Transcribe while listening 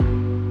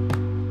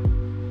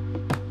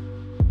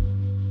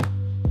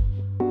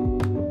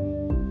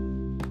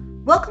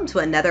Welcome to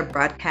another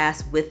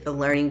broadcast with the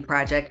Learning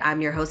Project. I'm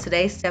your host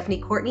today,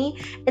 Stephanie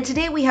Courtney, and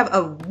today we have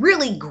a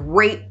really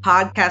great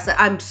podcast that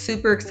I'm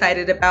super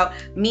excited about.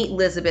 Meet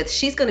Elizabeth.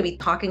 She's going to be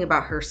talking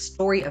about her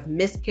story of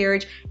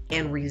miscarriage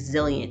and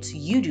resilience.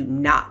 You do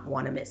not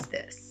want to miss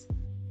this.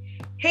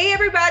 Hey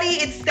everybody,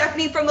 it's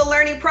Stephanie from the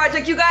Learning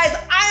Project. You guys,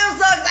 I am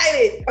so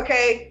excited.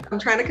 Okay, I'm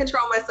trying to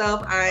control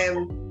myself. I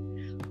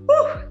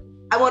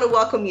want to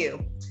welcome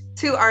you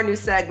to our new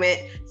segment,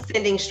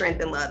 Sending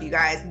Strength and Love. You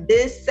guys,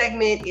 this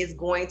segment is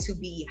going to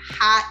be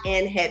hot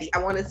and heavy. I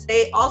want to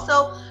say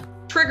also,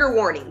 trigger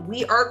warning.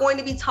 We are going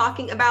to be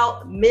talking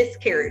about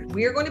miscarriage.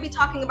 We are going to be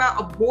talking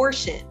about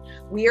abortion.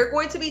 We are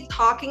going to be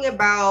talking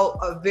about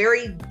a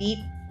very deep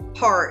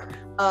part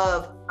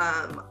of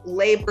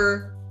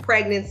labor,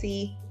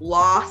 pregnancy,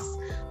 loss.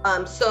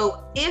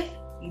 So if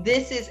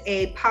this is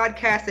a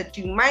podcast that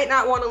you might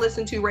not want to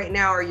listen to right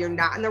now, or you're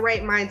not in the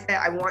right mindset,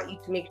 I want you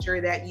to make sure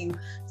that you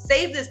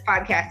save this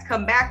podcast,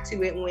 come back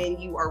to it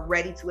when you are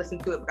ready to listen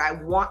to it. But I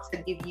want to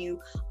give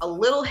you a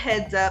little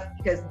heads up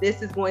because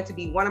this is going to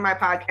be one of my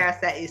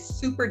podcasts that is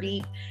super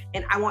deep,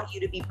 and I want you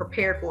to be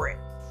prepared for it.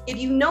 If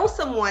you know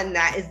someone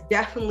that is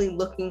definitely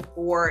looking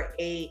for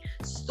a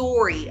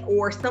story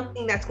or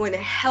something that's going to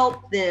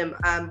help them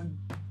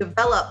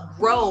develop,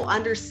 grow,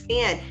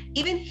 understand,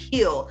 even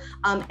heal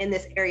in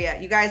this area,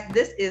 you guys,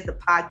 this is the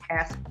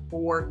podcast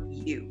for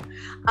you.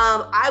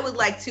 I would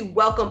like to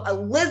welcome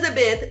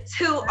Elizabeth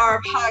to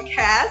our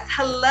podcast.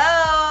 Hello.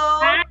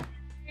 Hi.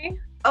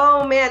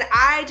 Oh man,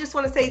 I just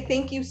want to say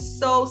thank you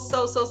so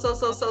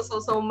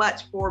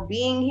much for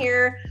being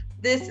here.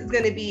 This is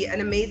going to be an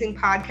amazing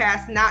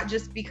podcast, not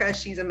just because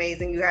she's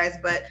amazing, you guys,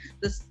 but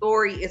the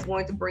story is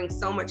going to bring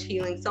so much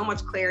healing, so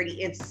much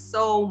clarity, and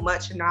so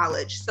much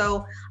knowledge.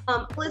 So,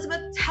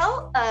 Elizabeth,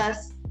 tell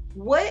us,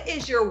 what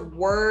is your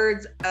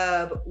words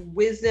of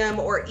wisdom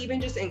or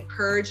even just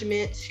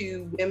encouragement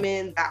to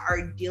women that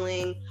are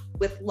dealing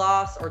with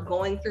loss or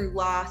going through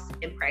loss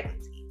in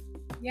pregnancy?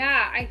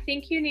 Yeah, I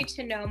think you need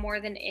to know more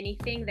than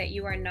anything that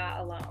you are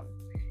not alone.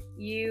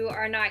 You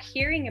are not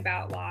hearing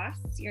about loss.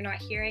 You're not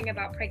hearing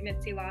about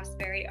pregnancy loss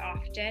very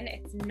often.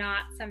 It's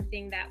not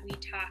something that we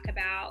talk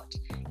about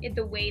in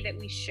the way that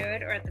we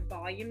should, or at the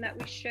volume that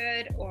we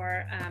should,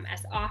 or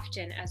as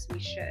often as we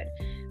should.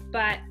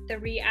 But the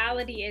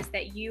reality is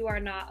that you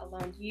are not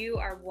alone. You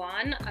are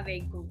one of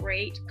a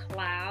great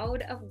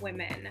cloud of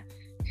women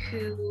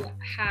who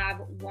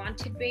have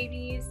wanted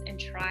babies and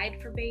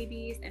tried for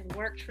babies and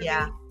worked for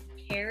babies,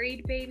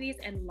 carried babies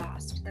and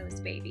lost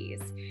those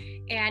babies.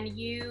 And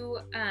you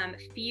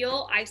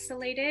feel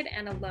isolated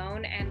and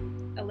alone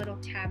and a little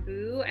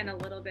taboo and a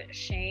little bit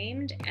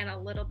ashamed and a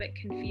little bit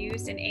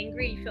confused and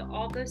angry. You feel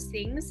all those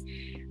things.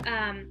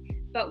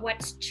 But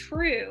what's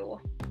true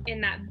in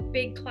that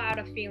big cloud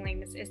of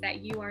feelings is that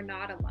you are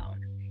not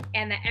alone,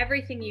 and that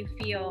everything you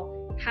feel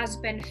has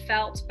been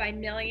felt by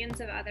millions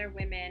of other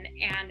women,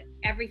 and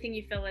everything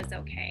you feel is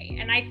okay.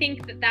 And I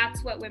think that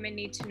that's what women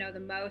need to know the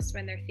most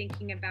when they're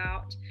thinking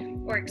about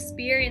or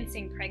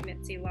experiencing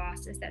pregnancy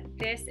loss, is that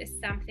this is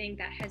something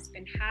that has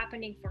been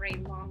happening for a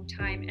long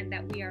time, and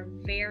that we are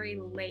very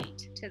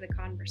late to the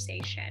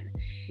conversation.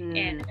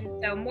 And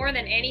so more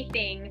than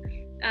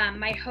anything,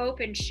 my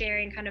hope in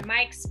sharing kind of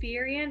my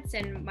experience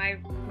and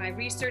my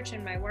research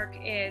and my work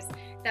is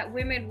that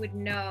women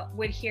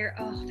would hear,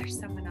 oh, there's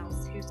someone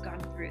else who's gone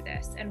through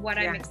this, and what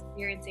I'm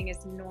experiencing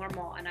is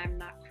normal, and I'm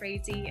not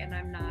crazy, and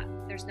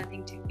there's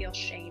nothing to feel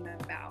shame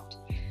about.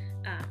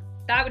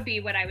 That would be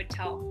what I would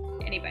tell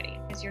anybody,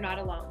 is you're not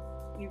alone.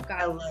 You've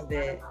got. I love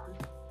it.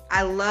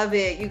 I love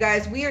it. You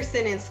guys, we are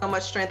sending so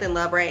much strength and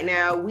love right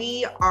now.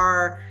 We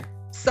are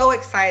so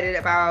excited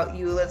about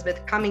you,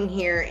 Elizabeth, coming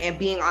here and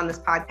being on this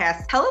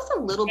podcast. Tell us a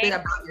little bit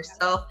about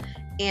yourself,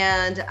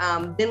 and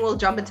then we'll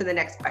jump into the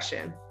next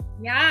question.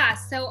 Yeah,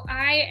 so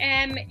I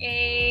am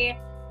a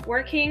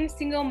working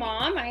single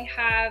mom. I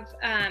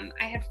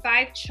had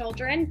 5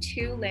 children,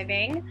 2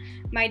 living.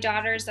 My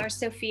daughters are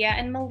Sophia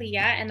and Malia,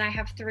 and I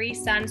have 3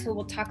 sons who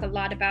we'll talk a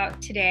lot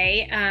about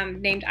today,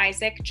 named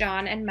Isaac,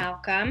 John, and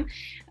Malcolm.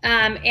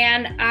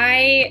 And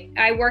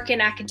I work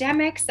in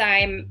academics.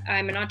 I'm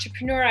an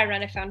entrepreneur. I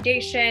run a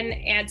foundation,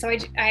 and so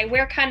I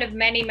wear kind of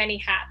many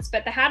hats.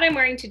 But the hat I'm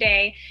wearing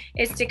today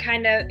is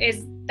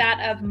that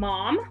of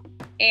mom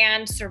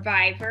and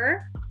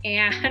survivor.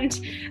 And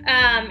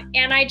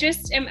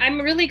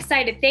I'm really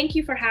excited. Thank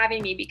you for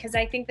having me, because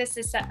I think this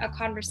is a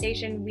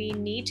conversation we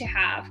need to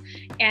have,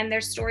 and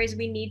there's stories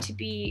we need to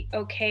be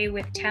okay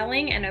with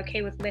telling and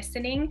okay with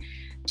listening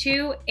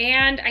to.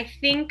 And I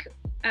think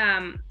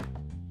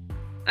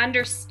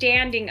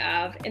understanding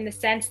of, in the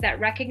sense that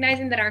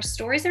recognizing that our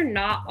stories are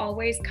not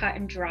always cut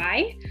and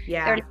dry.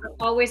 They're not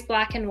always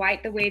black and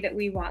white the way that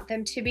we want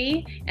them to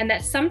be, and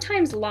that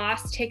sometimes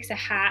loss takes a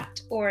hat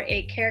or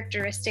a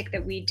characteristic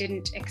that we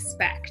didn't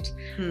expect.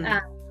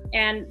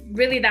 And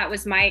really, that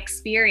was my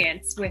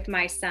experience with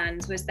my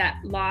sons, was that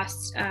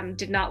loss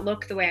did not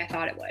look the way I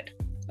thought it would,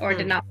 or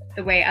did not look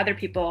the way other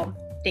people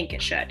think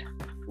it should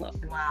look.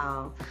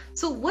 Wow.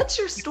 So what's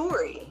your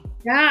story?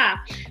 Yeah.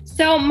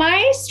 So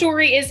my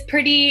story is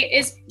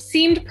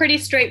seemed pretty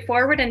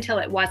straightforward until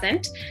it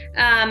wasn't.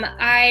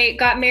 I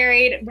got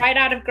married right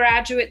out of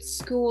graduate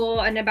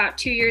school, and about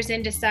 2 years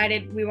in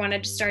decided we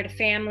wanted to start a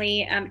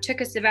family. It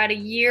took us about a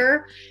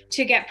year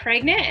to get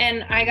pregnant,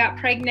 and I got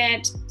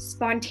pregnant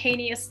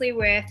spontaneously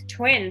with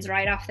twins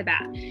right off the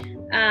bat.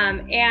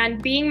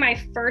 And being my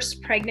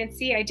first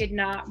pregnancy, I did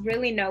not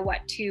really know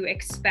what to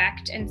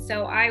expect. And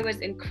so I was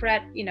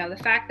the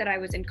fact that I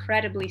was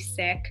incredibly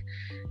sick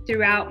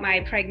throughout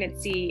my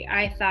pregnancy,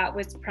 I thought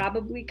was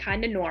probably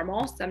kind of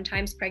normal.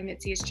 Sometimes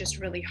pregnancy is just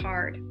really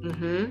hard.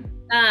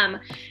 Mm-hmm.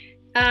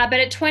 But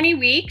at 20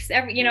 weeks,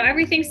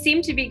 everything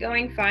seemed to be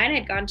going fine.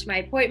 I'd gone to my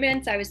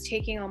appointments. I was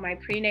taking all my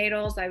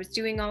prenatals. I was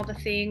doing all the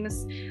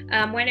things.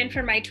 Went in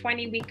for my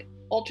 20-week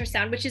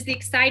ultrasound, which is the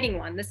exciting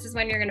one. This is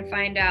when you're going to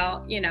find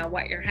out,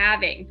 what you're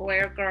having, boy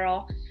or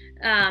girl.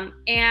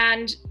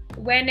 And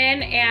went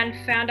in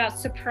and found out,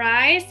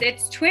 surprise,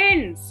 it's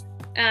twins.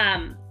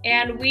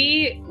 And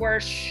we were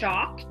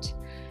shocked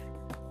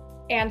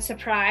and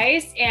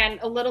surprised and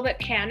a little bit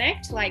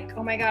panicked, like,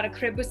 oh my God, a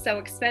crib was so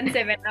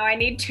expensive and now I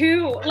need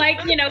two.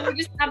 We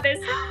just have this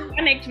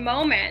panicked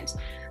moment.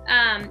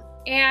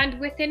 And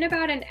within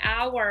about an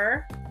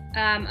hour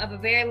of a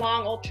very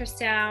long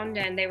ultrasound,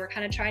 and they were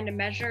kind of trying to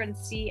measure and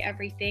see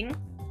everything,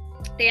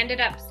 they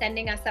ended up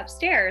sending us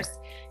upstairs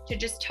to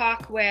just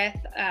talk with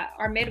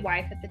our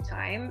midwife at the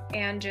time,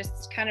 and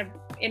just kind of,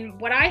 in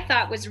what I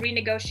thought was,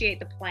 renegotiate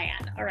the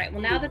plan. All right,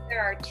 well, now that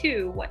there are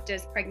two, what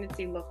does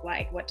pregnancy look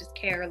like? What does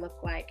care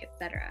look like, et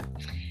cetera,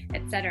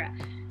 et cetera.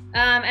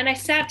 And we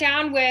sat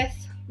down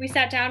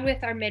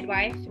with our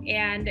midwife,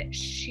 and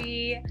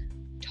she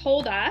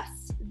told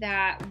us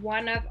that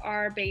one of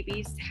our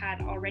babies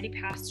had already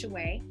passed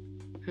away,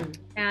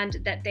 and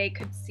that they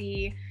could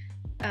see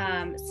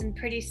some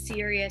pretty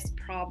serious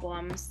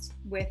problems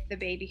with the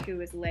baby who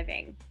was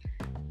living.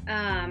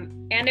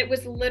 And it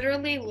was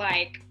literally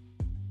like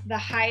the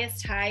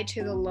highest high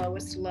to the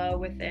lowest low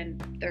within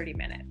 30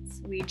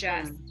 minutes. We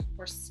just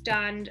were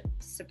stunned,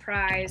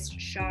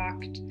 surprised,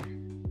 shocked,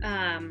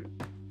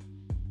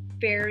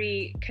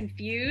 very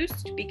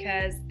confused,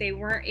 because they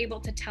weren't able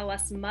to tell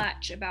us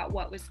much about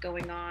what was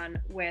going on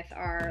with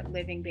our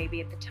living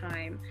baby at the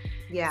time.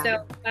 Yeah.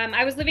 So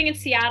I was living in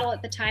Seattle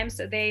at the time,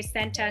 so they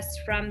sent us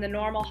from the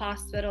normal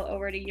hospital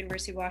over to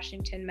University of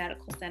Washington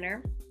Medical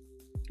Center,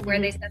 where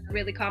they sent the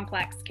really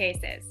complex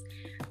cases.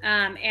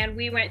 And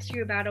we went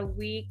through about a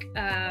week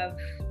of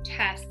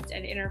tests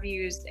and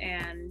interviews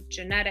and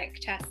genetic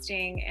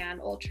testing and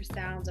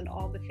ultrasounds and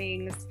all the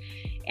things.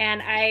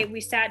 And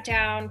we sat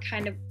down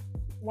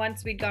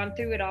once we'd gone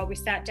through it all, we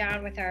sat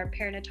down with our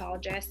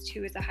perinatologist,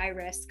 who is a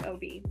high-risk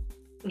OB.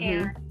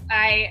 And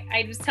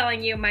I was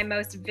telling you, my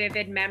most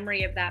vivid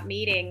memory of that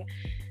meeting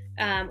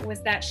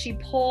was that she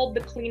pulled the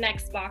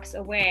Kleenex box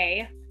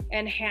away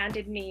and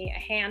handed me a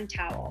hand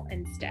towel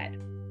instead.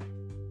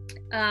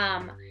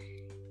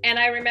 And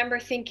I remember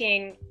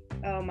thinking,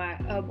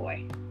 oh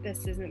boy,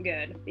 this isn't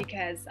good,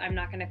 because I'm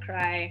not going to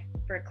cry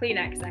for a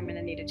Kleenex. I'm going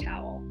to need a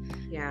towel.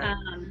 Yeah.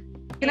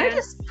 Can I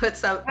just put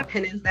some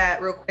pin in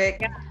that real quick?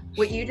 Yeah.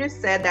 What you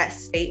just said, that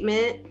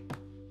statement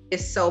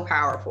is so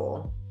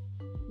powerful.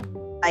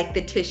 Like,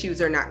 the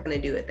tissues are not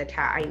going to do it.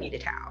 I need a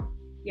towel.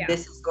 Yeah.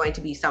 This is going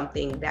to be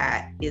something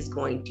that is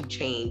going to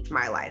change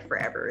my life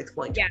forever. It's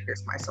going to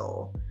pierce my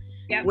soul.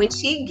 Yeah. When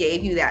she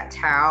gave you that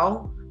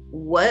towel,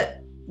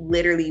 what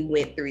literally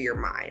went through your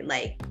mind?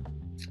 Like,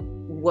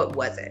 what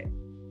was it?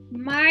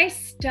 My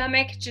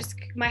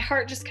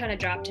heart just kind of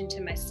dropped into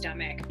my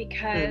stomach,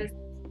 because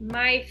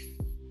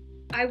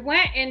I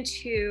went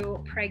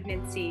into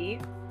pregnancy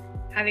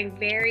having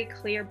very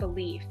clear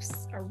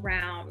beliefs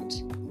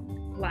around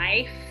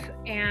life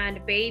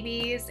and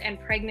babies and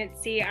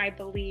pregnancy. I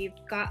believed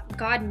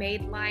God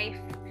made life,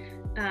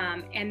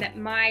 and that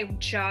my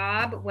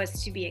job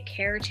was to be a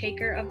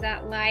caretaker of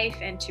that life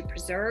and to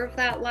preserve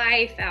that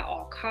life at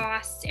all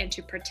costs and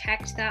to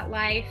protect that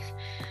life.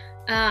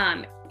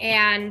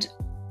 And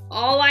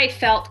all I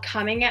felt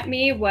coming at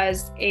me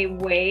was a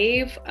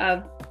wave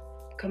of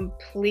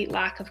complete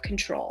lack of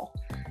control.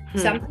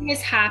 Something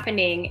is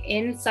happening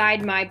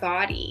inside my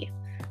body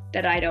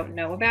that I don't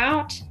know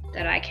about,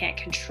 that I can't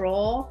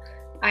control.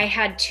 I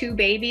had two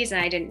babies and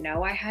I didn't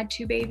know I had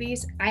two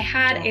babies. I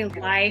had a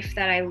life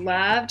that I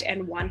loved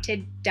and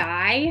wanted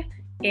die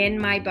in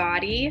my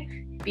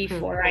body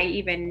before I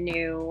even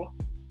knew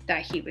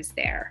that he was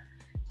there.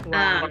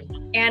 Wow.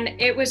 And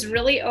it was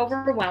really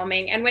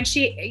overwhelming. And when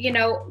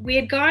we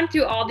had gone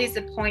through all these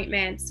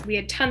appointments, we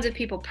had tons of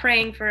people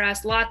praying for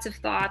us, lots of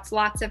thoughts,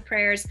 lots of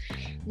prayers,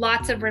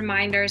 lots of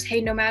reminders.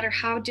 Hey, no matter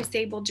how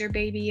disabled your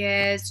baby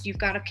is, you've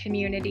got a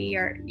community,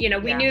 or,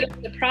 we knew that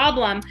was the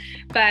problem,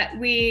 but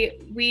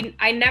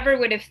I never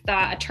would have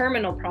thought a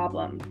terminal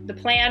problem. The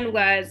plan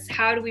was,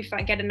 how do we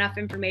get enough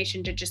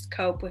information to just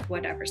cope with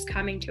whatever's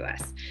coming to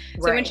us?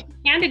 Right. So when she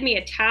handed me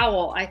a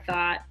towel, I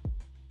thought,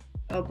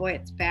 oh boy,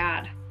 it's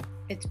bad.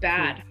 It's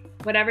bad.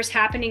 Whatever's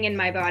happening in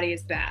my body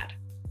is bad.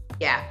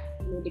 Yeah.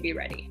 I need to be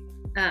ready.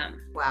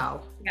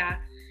 Wow. Yeah.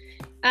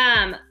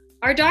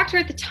 Our doctor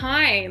at the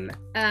time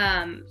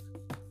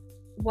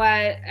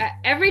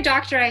every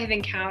doctor I have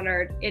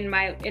encountered in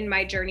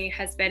my journey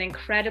has been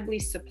incredibly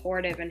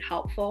supportive and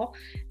helpful.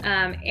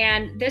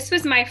 And this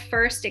was my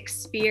first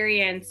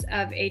experience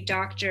of a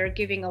doctor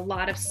giving a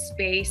lot of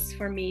space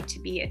for me to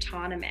be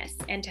autonomous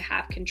and to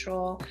have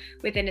control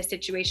within a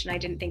situation I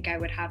didn't think I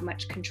would have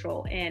much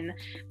control in.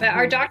 But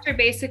our doctor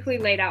basically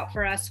laid out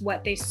for us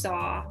what they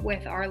saw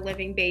with our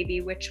living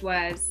baby, which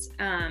was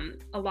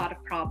a lot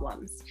of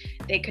problems.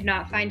 They could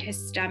not find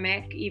his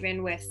stomach,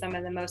 even with some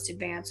of the most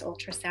advanced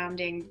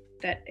ultrasounding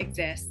that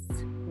exists.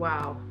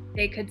 Wow.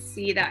 They could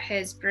see that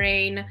his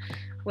brain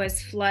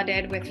was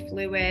flooded with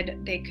fluid.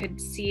 They could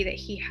see that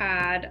he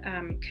had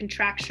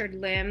contractured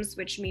limbs,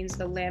 which means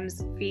the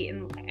limbs, feet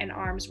and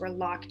arms were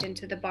locked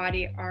into the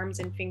body. Arms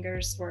and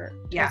fingers were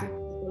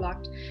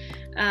locked.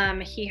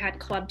 He had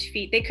clubbed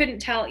feet. They couldn't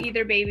tell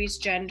either baby's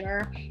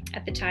gender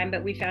at the time,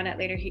 but we found out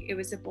later it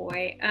was a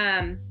boy.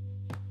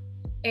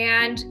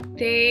 And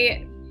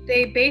they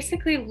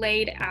basically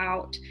laid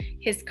out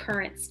his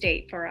current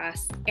state for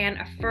us and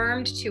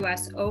affirmed to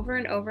us over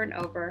and over and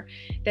over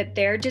that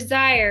their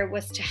desire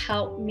was to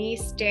help me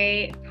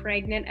stay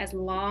pregnant as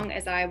long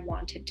as I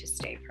wanted to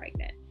stay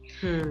pregnant.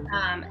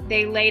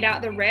 They laid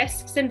out the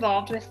risks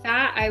involved with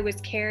that. I was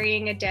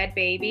carrying a dead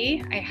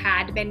baby. I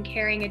had been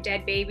carrying a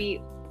dead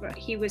baby.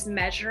 He was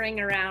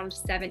measuring around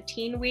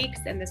 17 weeks,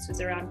 and this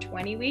was around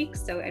 20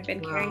 weeks. So I'd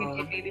been carrying a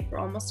dead baby for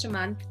almost a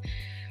month.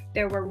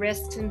 There were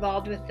risks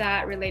involved with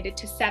that related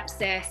to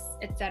sepsis,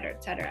 et cetera,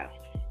 et cetera.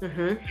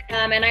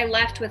 And I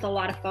left with a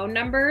lot of phone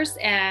numbers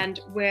and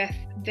with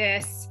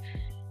this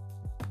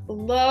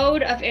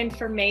load of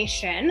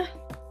information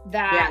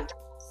that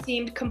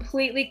seemed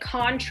completely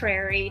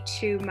contrary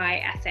to my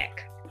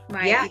ethic,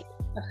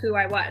 of who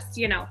I was,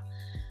 you know.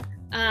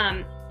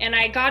 And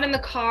I got in the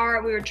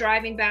car, we were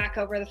driving back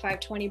over the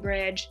 520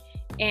 bridge,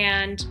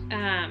 and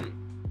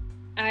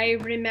I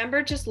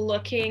remember just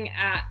looking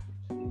at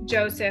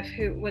Joseph,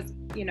 who was,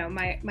 you know,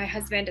 my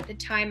husband at the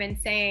time, and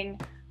saying,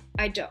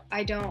 I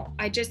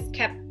just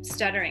kept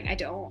stuttering. I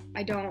don't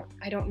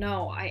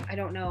know.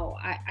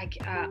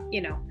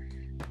 You know.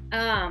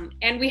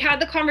 And we had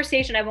the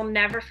conversation. I will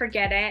never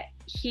forget it.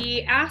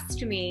 He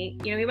asked me,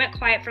 you know, he went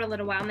quiet for a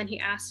little while, and then he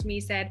asked me,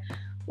 he said,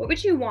 what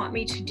would you want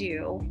me to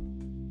do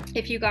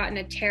if you got in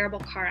a terrible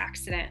car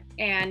accident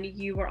and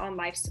you were on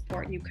life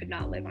support and you could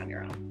not live on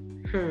your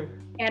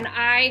own? And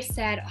I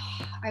said,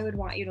 I would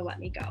want you to let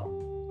me go.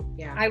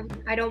 Yeah.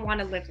 I don't want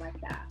to live like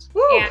that.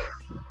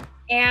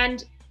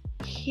 And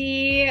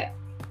he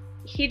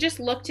just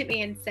looked at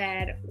me and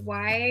said,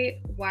 why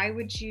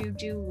would you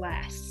do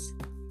less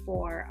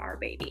for our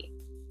baby?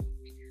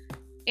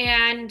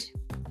 And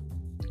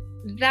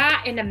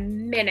that in a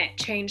minute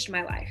changed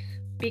my life,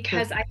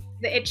 because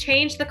it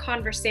changed the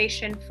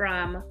conversation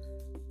from,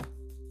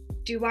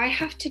 do I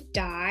have to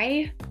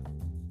die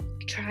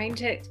trying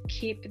to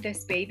keep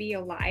this baby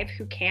alive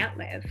who can't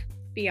live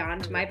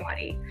beyond my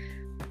body?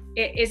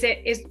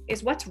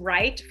 Is what's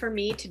right for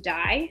me to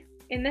die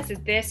in this? Is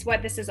this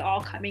what this is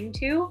all coming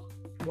to?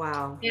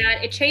 Wow.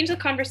 And it changed the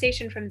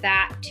conversation from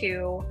that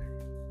to,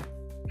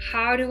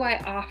 how do I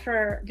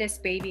offer this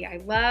baby I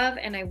love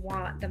and I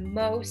want the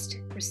most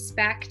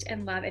respect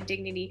and love and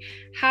dignity?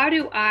 How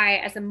do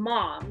I, as a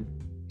mom,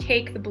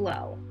 take the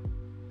blow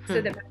so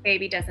that my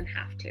baby doesn't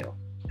have to?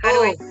 How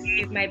do I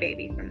save my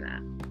baby from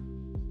that?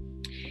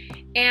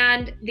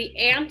 And the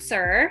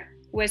answer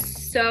was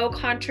so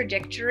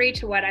contradictory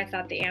to what I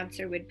thought the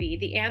answer would be.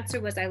 The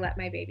answer was, I let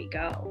my baby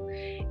go.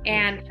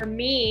 And for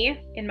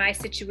me, in my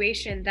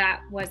situation,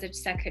 that was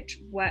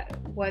what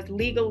was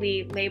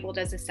legally labeled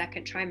as a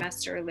second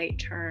trimester late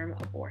term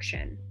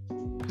abortion.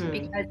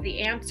 Because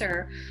the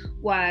answer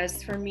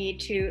was for me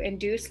to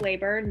induce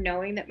labor,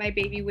 knowing that my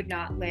baby would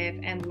not live,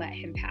 and let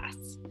him pass.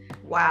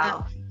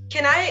 Wow.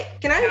 Can I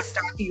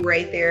stop you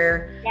right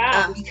there?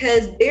 Yeah.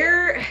 Because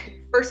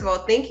first of all,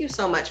 thank you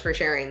so much for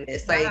sharing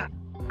this. Like,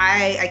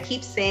 I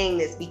keep saying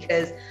this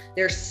because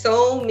there's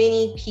so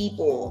many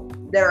people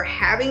that are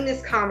having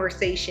this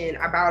conversation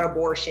about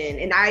abortion.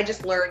 And I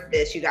just learned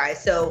this, you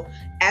guys. So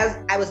as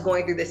I was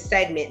going through this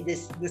segment,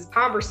 this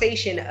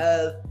conversation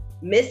of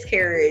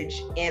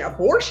miscarriage and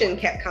abortion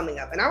kept coming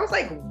up. And I was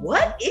like,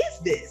 what is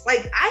this?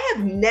 Like, I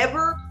have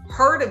never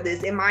heard of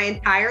this in my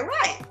entire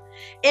life.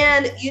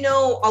 And, you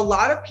know, a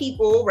lot of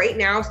people right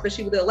now,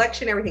 especially with the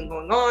election, everything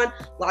going on,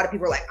 a lot of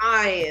people are like,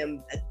 I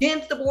am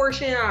against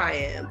abortion. I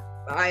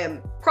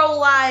am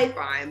pro-life.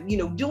 I'm, you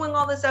know, doing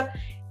all this stuff.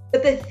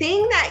 But the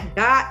thing that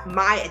got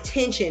my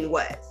attention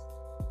was,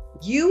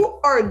 you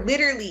are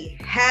literally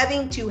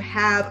having to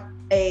have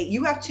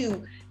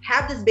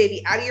this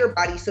baby out of your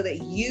body so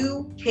that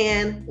you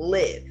can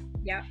live.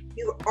 Yeah.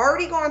 You've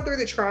already gone through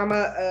the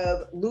trauma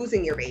of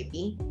losing your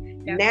baby.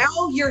 Yeah.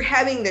 Now you're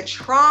having the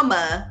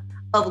trauma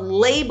of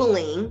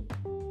labeling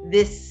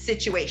this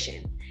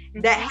situation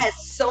that has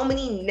so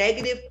many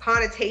negative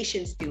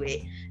connotations to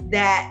it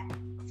that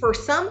for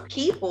some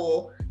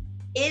people,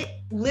 it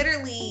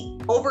literally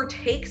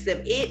overtakes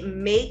them. It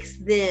makes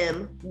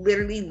them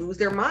literally lose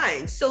their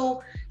minds.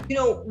 So, you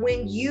know,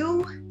 when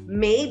you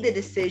made the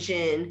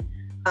decision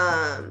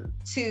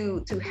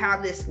to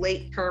have this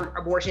late term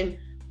abortion.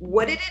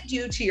 What did it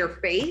do to your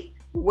faith?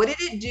 What did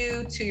it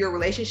do to your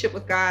relationship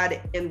with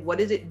God? And what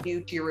did it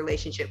do to your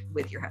relationship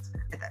with your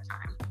husband at that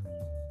time?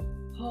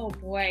 Oh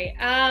boy.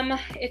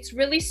 It's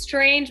really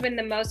strange when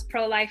the most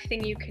pro-life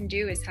thing you can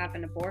do is have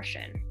an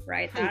abortion,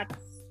 right?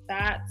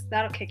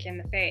 That'll kick you in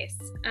the face.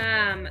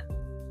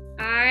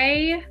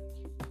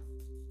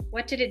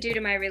 What did it do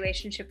to my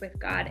relationship with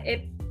God?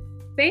 It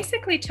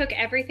basically took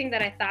everything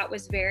that I thought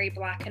was very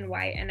black and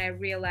white, and I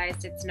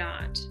realized it's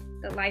not.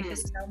 That life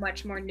is so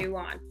much more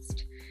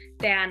nuanced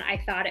than I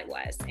thought it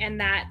was. And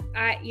that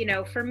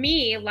for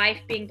me, life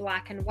being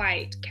black and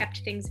white kept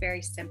things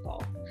very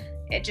simple.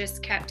 It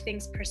just kept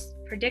things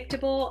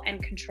predictable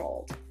and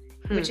controlled,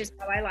 which is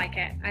how I like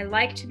it. I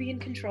like to be in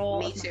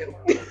control. Me too.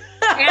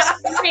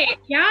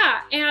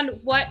 And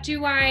what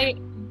do I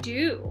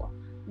do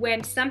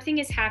when something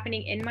is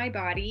happening in my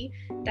body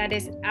that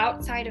is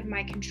outside of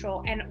my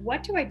control? And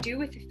what do I do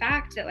with the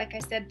fact that, like I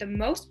said, the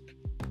most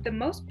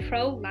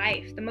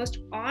pro-life, the most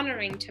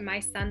honoring to my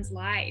son's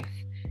life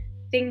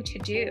thing to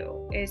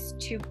do is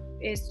to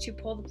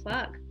pull the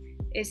plug,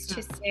 is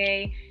to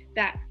say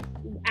that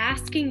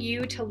asking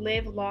you to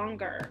live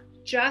longer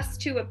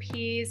just to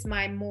appease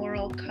my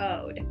moral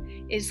code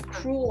is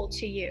cruel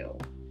to you.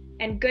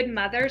 And good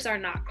mothers are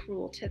not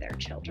cruel to their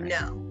children.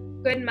 No.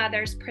 Good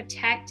mothers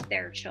protect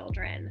their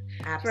children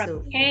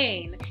Absolutely. from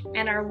pain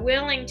and are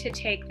willing to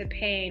take the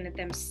pain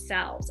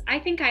themselves. I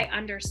think I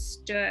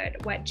understood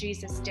what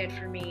Jesus did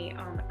for me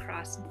on the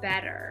cross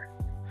better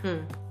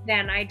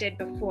than I did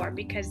before,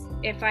 because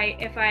if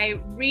I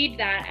read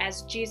that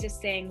as Jesus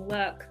saying,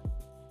 look,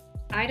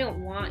 I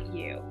don't want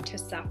you to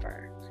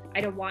suffer.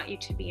 I don't want you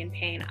to be in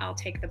pain. I'll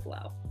take the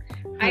blow.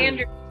 I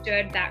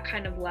understood that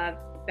kind of love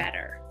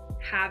better,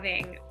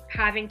 having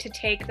to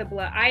take the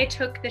blow. I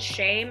took the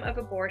shame of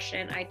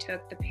abortion. I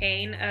took the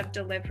pain of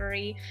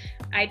delivery.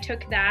 I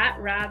took that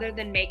rather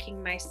than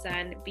making my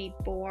son be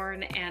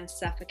born and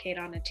suffocate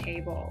on a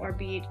table or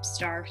be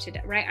starved to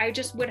death, right? I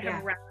just would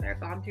have rather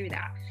gone through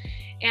that.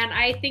 And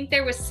I think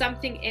there was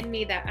something in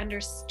me that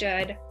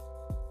understood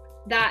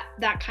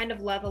that kind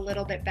of love a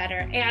little bit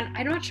better. And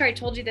I'm not sure I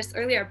told you this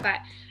earlier, but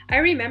I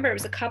remember it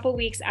was a couple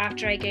weeks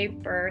after I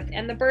gave birth,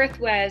 and the birth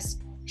was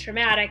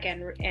traumatic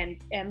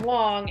and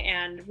long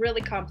and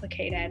really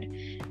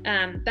complicated.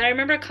 But I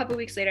remember a couple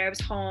weeks later, I was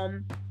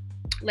home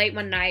late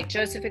one night.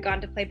 Joseph had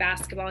gone to play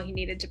basketball. He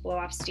needed to blow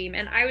off steam.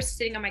 And I was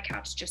sitting on my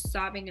couch just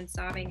sobbing and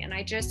sobbing. And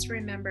I just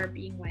remember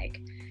being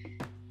like,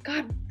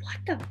 God, what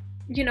the,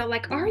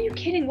 are you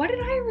kidding? What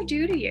did I ever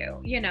do to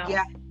you?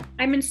 Yeah.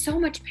 I'm in so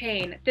much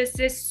pain. This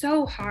is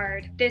so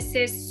hard. This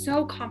is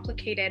so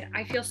complicated.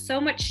 I feel so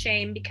much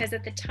shame because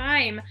at the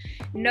time,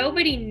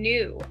 nobody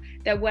knew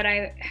that what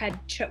I had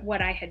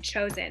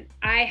chosen.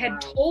 I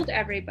had told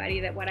everybody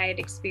that what I had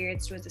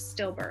experienced was a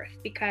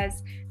stillbirth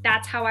because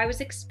that's how I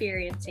was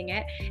experiencing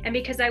it. And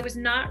because I was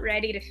not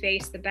ready to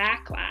face the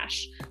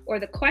backlash or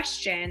the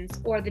questions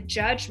or the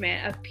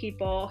judgment of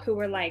people who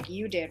were like,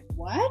 you did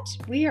what?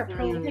 We are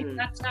pro-life.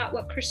 That's not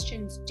what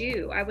Christians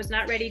do. I was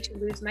not ready to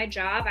lose my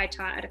job. I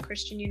taught at a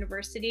Christian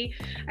university.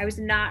 I was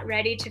not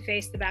ready to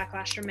face the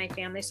backlash from my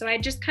family. So I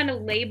just kind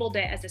of labeled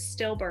it as a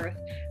stillbirth,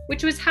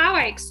 which was how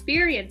I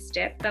experienced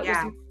it, but was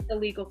not the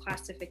legal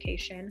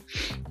classification.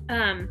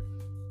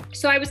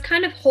 So I was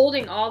kind of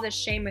holding all this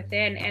shame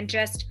within and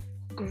just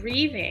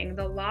grieving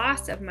the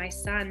loss of my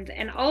sons.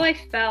 And all I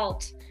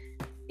felt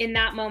in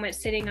that moment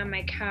sitting on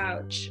my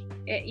couch,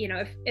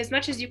 if, as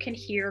much as you can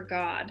hear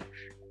God,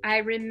 I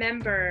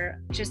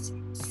remember just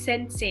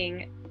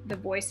sensing the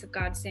voice of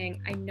God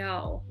saying, I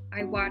know,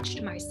 I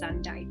watched my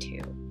son die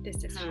too.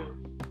 This is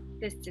hard.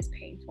 This is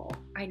painful.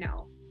 I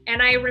know.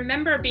 And I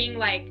remember being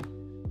like,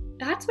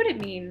 that's what it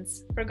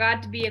means for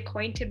God to be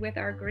acquainted with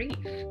our grief,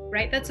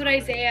 right? That's what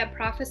Isaiah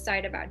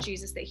prophesied about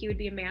Jesus, that he would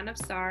be a man of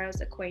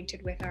sorrows,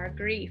 acquainted with our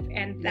grief.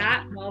 And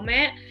that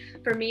moment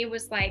for me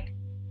was like,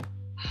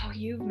 oh,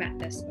 you've met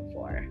this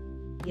before.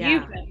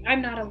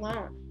 I'm not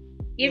alone.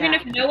 Even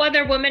if no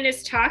other woman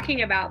is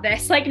talking about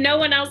this, like no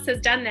one else has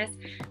done this,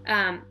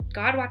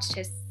 God watched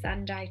his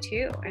son die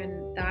too.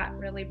 And that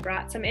really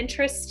brought some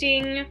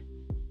interesting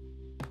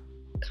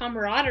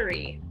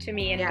camaraderie to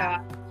me and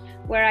God,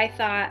 where I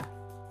thought,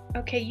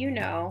 okay, you've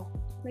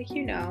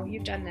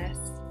done this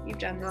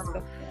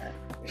before.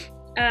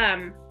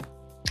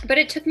 But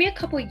it took me a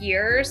couple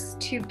years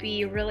to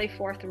be really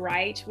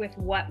forthright with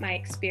what my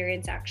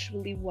experience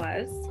actually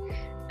was,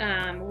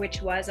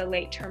 which was a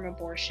late-term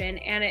abortion.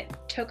 And it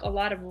took a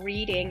lot of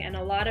reading and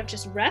a lot of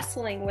just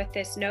wrestling with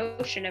this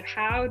notion of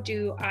how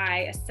do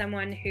I, as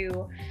someone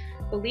who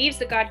believes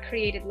that God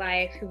created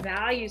life, who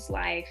values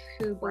life,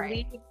 who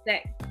believes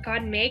that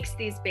God makes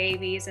these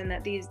babies and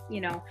that these,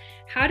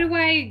 how do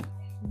I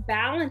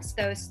balance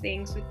those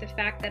things with the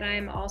fact that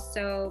I'm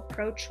also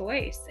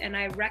pro-choice? And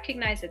I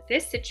recognize that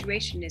this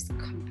situation is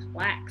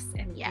complex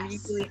and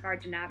really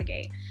hard to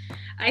navigate.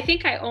 I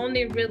think I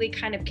only really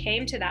kind of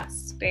came to that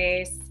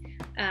space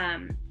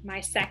my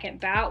second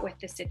bout with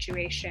the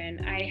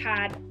situation. I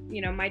had,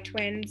 my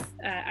twins,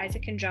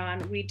 Isaac and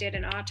John, we did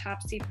an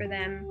autopsy for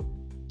them.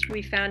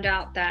 We found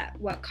out that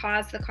what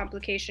caused the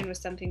complication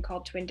was something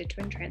called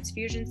twin-to-twin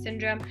transfusion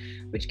syndrome,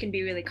 which can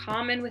be really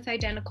common with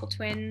identical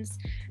twins.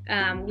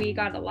 We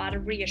got a lot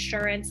of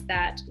reassurance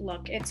that,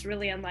 look, it's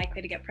really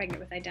unlikely to get pregnant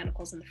with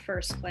identicals in the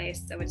first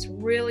place. So it's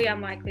really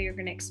unlikely you're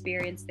going to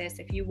experience this.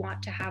 If you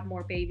want to have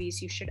more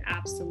babies, you should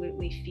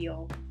absolutely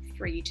feel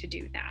free to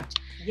do that.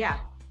 Yeah.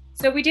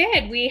 So we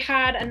did. We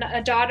had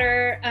a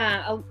daughter,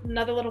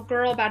 another little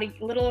girl about a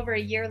little over a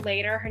year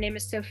later. Her name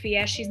is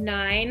Sophia. She's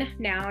 9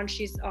 now, and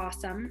she's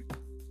awesome.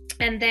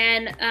 And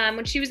then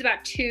when she was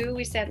about 2,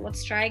 we said,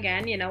 let's try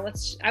again.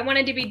 I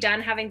wanted to be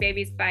done having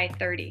babies by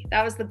 30.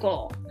 That was the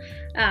goal.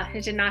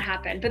 It did not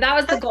happen, but that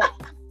was the goal.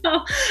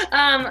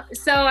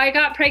 So I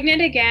got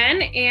pregnant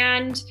again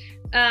and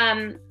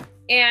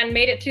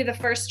made it through the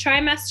first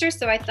trimester.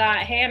 So I thought,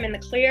 hey, I'm in the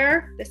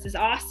clear. This is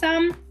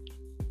awesome.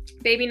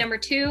 Baby number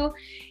 2.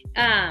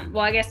 Well,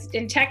 I guess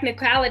in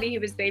technicality, he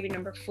was baby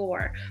number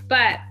 4,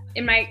 but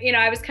in my,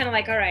 I was kind of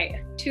like, all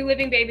right, 2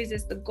 living babies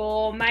is the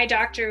goal. My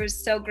doctor was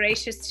so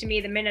gracious to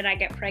me the minute I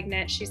get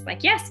pregnant. She's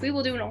like, yes, we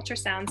will do an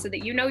ultrasound so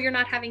that you're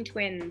not having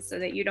twins, so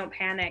that you don't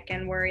panic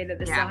and worry that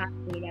this will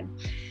happen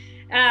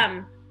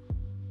again.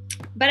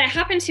 But it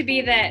happened to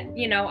be that,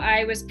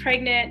 I was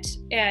pregnant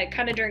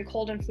kind of during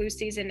cold and flu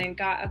season and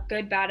got a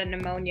good bout of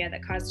pneumonia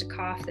that caused a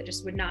cough that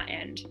just would not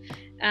end.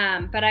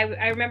 But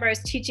I remember I was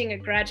teaching a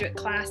graduate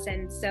class,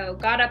 and so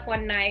got up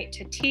one night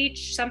to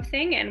teach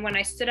something. And when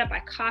I stood up,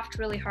 I coughed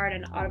really hard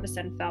and all of a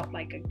sudden felt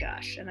like a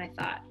gush. And I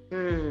thought,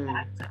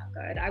 that's not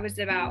good. I was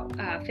about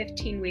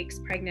 15 weeks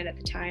pregnant at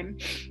the time.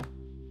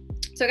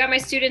 So I got my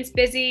students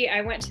busy.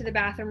 I went to the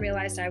bathroom,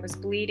 realized I was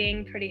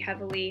bleeding pretty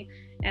heavily.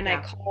 And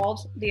I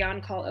called the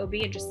on-call OB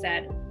and just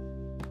said,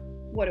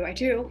 what do I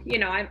do?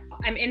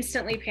 I'm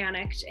instantly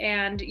panicked.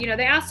 And,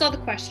 they asked all the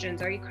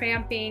questions. Are you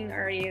cramping?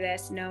 Are you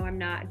this? No, I'm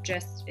not.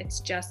 It's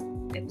just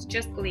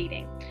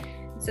bleeding.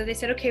 So they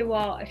said, okay,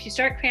 well, if you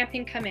start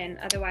cramping, come in.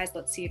 Otherwise,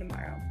 let's see you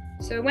tomorrow.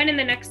 So I went in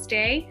the next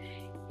day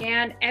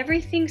and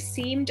everything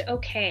seemed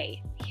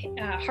okay.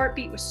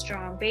 Heartbeat was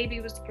strong. Baby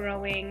was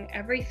growing.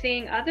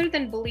 Everything other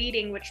than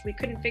bleeding, which we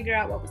couldn't figure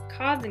out what was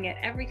causing it,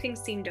 everything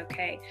seemed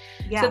okay.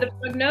 Yeah. So the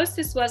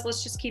prognosis was,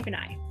 let's just keep an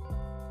eye.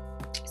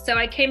 So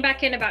I came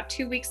back in about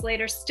 2 weeks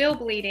later, still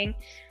bleeding.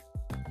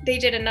 They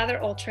did another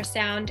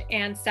ultrasound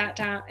and sat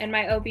down, and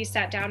my OB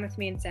sat down with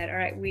me and said, all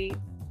right, we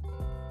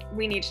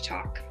need to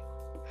talk.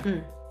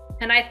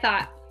 And I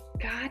thought,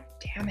 God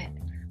damn it.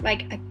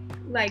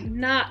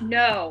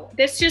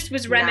 This just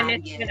was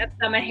reminiscent of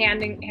someone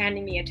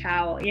handing me a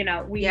towel,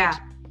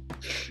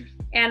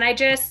 and I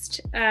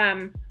just,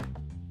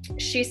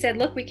 she said,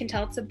 look, we can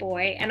tell it's a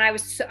boy. And I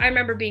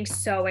remember being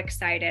so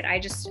excited. I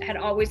just had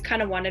always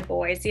kind of wanted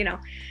boys,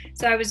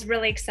 so I was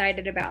really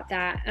excited about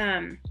that.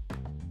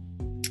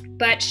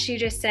 But she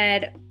just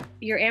said,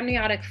 your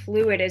amniotic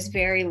fluid is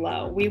very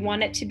low. We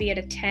want it to be at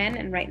a 10,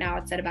 and right now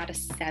it's at about a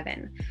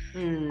 7.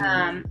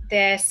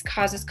 This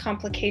causes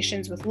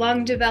complications with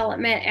lung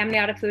development.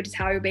 Amniotic fluid is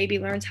how your baby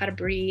learns how to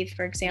breathe,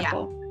 for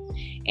example.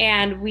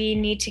 And we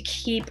need to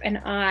keep an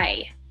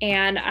eye.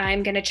 And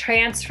I'm going to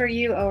transfer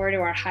you over to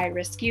our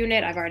high-risk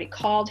unit. I've already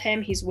called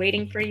him. He's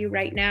waiting for you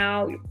right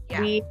now.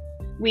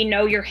 We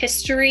know your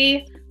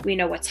history. We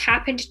know what's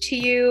happened to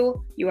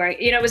you. You are,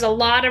 it was a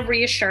lot of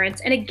reassurance.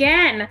 And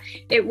again,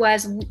 it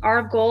was,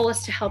 our goal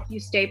is to help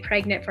you stay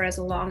pregnant for as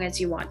long as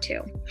you want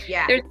to.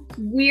 Yeah. There's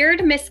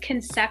weird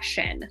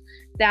misconception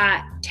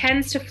that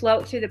tends to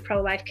float through the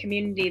pro-life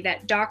community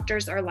that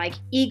doctors are like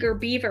eager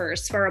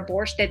beavers for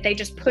abortion, that they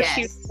just push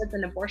you towards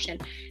an abortion.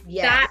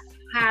 Yes. That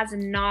has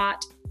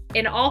not,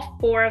 in all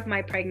 4 of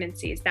my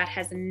pregnancies, that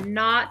has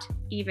not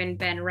even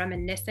been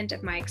reminiscent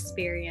of my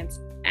experience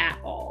at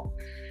all.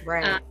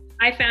 Right.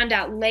 I found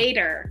out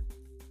later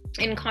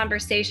in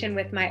conversation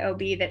with my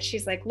OB that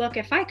she's like, look,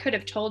 if I could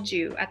have told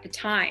you at the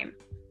time,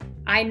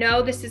 I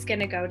know this is going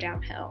to go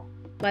downhill.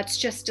 Let's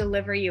just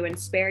deliver you and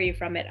spare you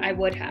from it. I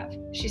would have.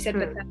 She said,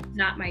 but that's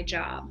not my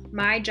job.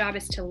 My job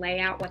is to lay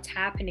out what's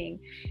happening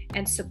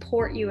and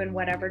support you in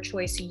whatever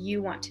choice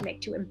you want to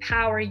make, to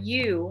empower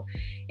you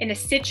in a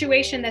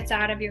situation that's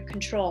out of your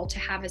control to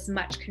have as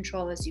much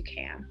control as you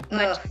can.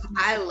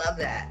 I love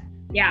that.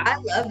 Yeah. I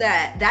love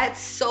that. That's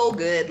so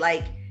good.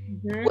 Like,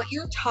 what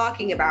you're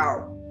talking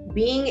about,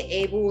 being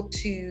able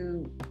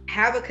to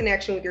have a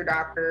connection with your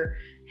doctor,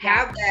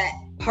 have that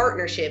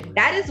partnership,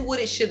 that is what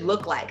it should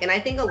look like. And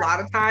I think a lot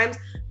of times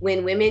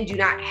when women do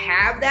not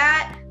have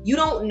that, you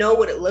don't know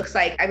what it looks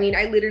like. I mean,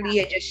 I literally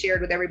had just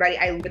shared with everybody,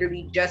 I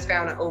literally just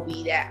found an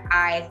OB that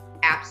I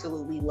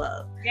absolutely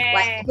love.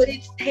 Like, but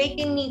it's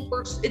taken me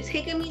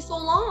so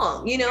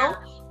long,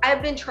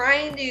 I've been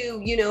trying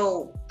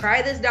to,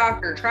 try this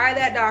doctor, try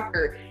that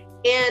doctor.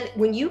 And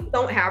when you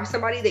don't have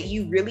somebody that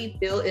you really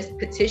feel is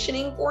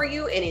petitioning for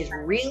you and is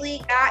really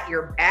got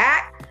your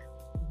back,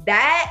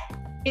 that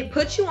it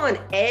puts you on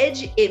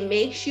edge. It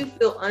makes you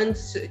feel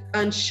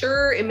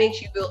unsure. It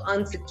makes you feel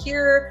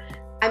insecure.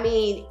 I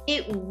mean,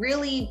 it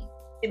really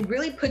it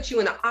really puts you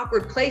in an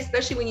awkward place,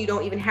 especially when you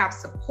don't even have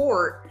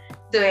support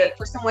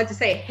for someone to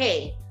say,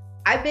 hey,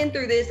 I've been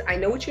through this. I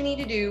know what you need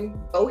to do.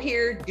 Go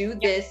here, do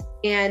this,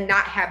 and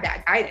not have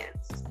that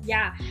guidance.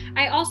 Yeah.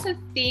 I also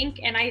think,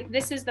 and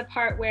this is the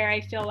part where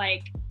I feel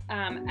like,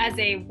 as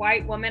a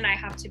white woman, I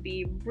have to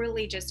be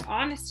really just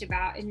honest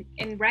about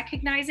and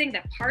recognizing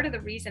that part of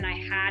the reason I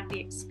had the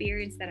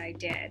experience that I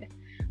did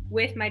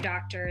with my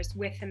doctors,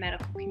 with the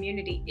medical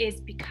community,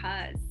 is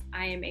because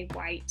I am a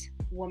white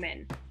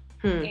woman.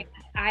 And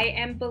I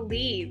am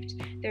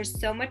believed. There's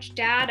so much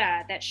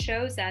data that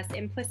shows us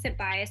implicit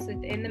bias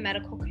within the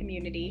medical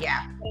community.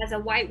 Yeah. But as a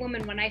white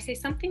woman, when I say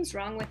something's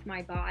wrong with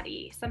my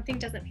body, something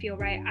doesn't feel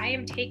right, I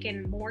am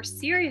taken more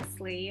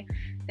seriously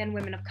than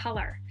women of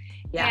color.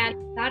 Yeah.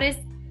 And that is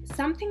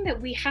something that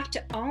we have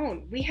to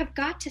own. We have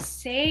got to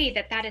say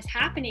that is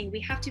happening. We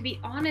have to be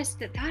honest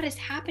that is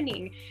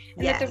happening.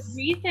 And that the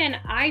reason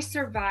I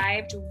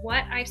survived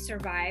what I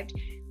survived,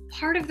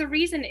 part of the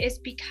reason is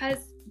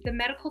because the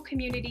medical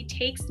community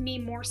takes me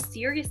more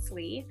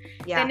seriously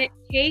than it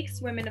takes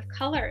women of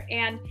color.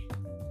 And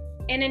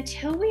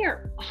until we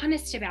are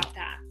honest about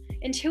that,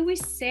 until we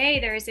say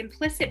there is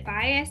implicit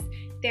bias,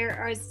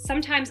 there is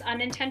sometimes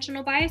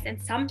unintentional bias and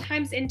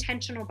sometimes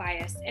intentional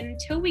bias. And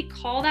until we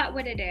call that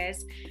what it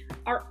is,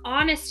 are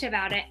honest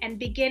about it, and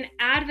begin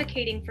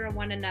advocating for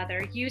one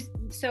another.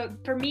 So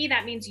for me,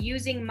 that means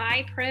using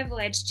my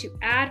privilege to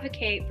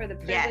advocate for the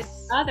privilege of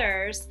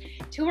others.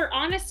 Till we're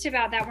honest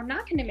about that, we're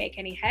not going to make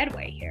any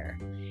headway here.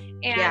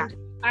 And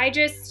I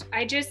just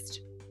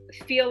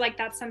feel like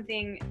that's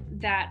something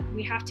that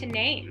we have to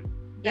name.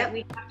 That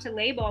we have to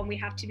label and we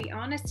have to be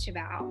honest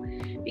about,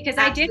 because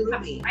I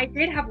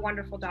did have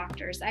wonderful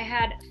doctors. I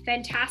had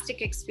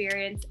fantastic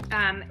experience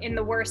in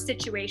the worst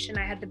situation.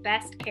 I had the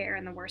best care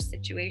in the worst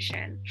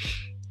situation.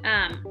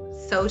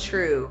 So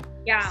true.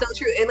 Yeah. So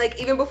true. And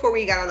like, even before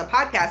we got on the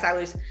podcast, I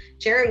was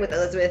sharing with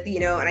Elizabeth,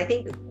 and I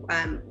think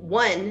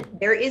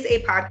there is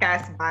a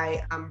podcast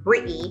by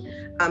Brittany.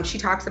 She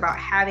talks about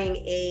having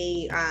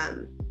a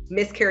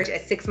miscarriage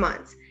at 6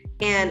 months.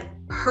 And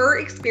her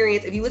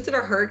experience, if you listen to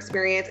her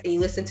experience and you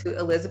listen to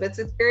Elizabeth's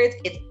experience,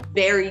 it's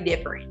very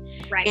different.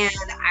 Right. And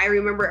I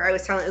remember I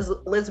was telling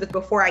Elizabeth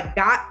before I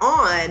got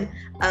on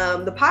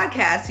the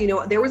podcast,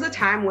 there was a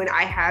time when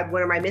I had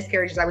one of my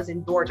miscarriages. I was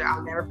in Georgia.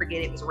 I'll never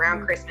forget. It was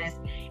around Christmas.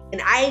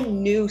 And I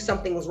knew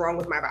something was wrong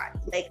with my body.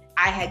 Like,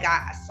 I had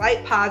got a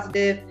slight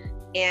positive,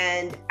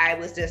 and I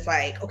was just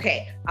like,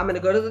 okay, I'm going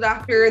to go to the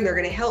doctor and they're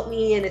going to help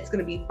me and it's going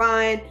to be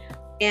fine.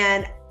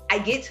 And I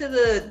get to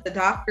the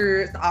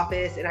doctor's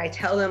office and I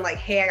tell them, like,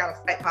 hey, I got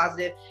a slight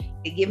positive.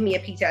 They give me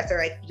a P test. They're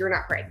like, you're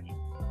not pregnant.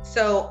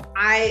 So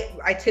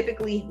I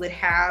typically would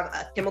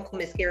have chemical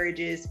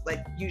miscarriages.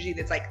 Like, usually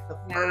that's like the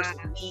first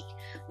week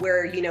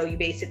where, you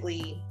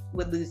basically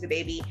would lose the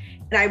baby.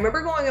 And I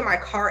remember going in my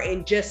car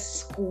and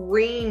just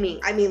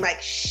screaming,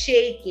 like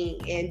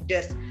shaking and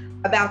just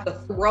about to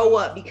throw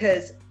up,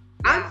 because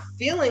I'm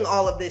feeling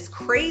all of this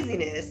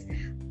craziness.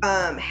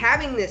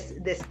 Having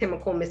this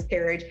chemical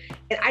miscarriage,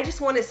 and I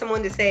just wanted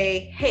someone to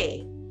say,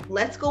 hey,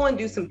 let's go and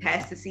do some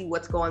tests to see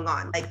what's going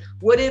on. Like,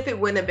 what if it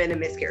wouldn't have been a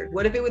miscarriage?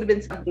 What if it would have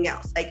been something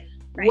else? Like,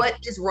 what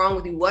is wrong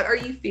with you? What are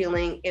you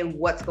feeling, and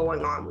what's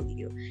going on with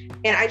you?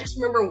 And I just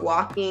remember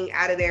walking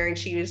out of there, and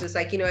she was just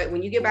like,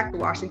 when you get back to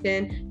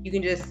Washington, you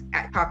can just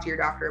talk to your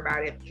doctor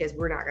about it, because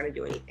we're not going to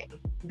do anything.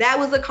 That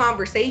was a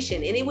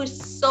conversation, and it was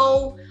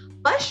so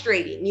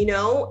frustrating,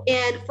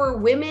 and for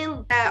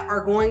women that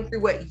are going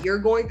through what you're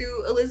going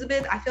through,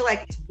 Elizabeth, I feel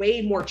like it's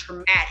way more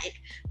traumatic,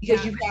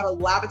 because you've had a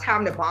lot of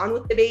time to bond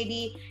with the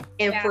baby,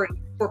 and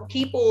for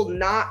people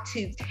not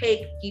to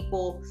take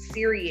people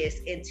serious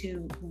and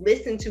to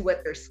listen to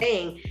what they're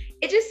saying,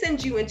 it just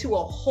sends you into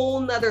a whole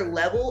nother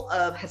level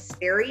of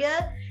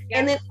hysteria.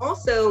 And then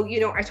also,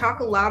 I talk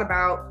a lot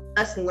about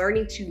us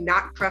learning to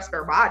not trust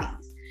our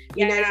bodies.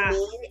 You know what I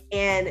mean?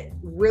 And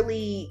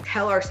really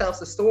tell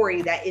ourselves a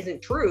story that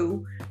isn't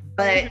true,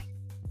 but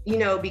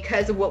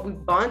because of what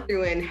we've gone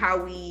through and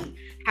how we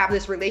have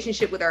this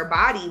relationship with our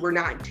body, we're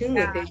not in tune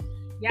with it.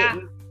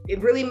 It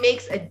really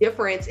makes a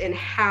difference in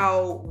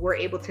how we're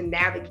able to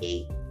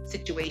navigate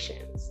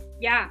situations.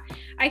 Yeah.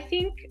 I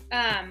think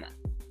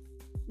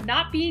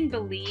not being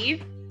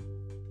believed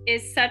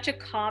is such a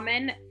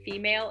common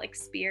female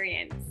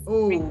experience,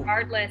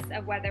 regardless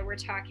of whether we're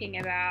talking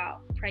about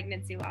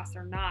pregnancy loss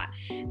or not.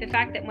 The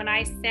fact that when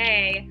I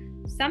say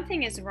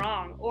something is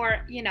wrong,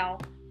 or,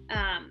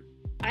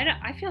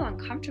 I feel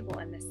uncomfortable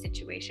in this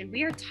situation.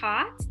 We are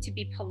taught to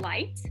be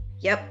polite.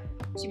 Yep.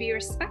 To be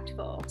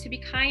respectful, to be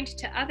kind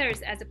to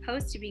others, as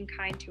opposed to being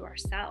kind to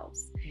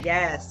ourselves.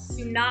 Yes.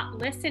 Do not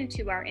listen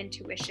to our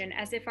intuition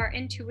as if our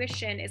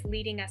intuition is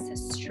leading us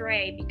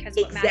astray, because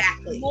what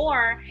matters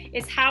more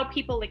is how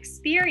people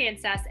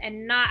experience us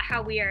and not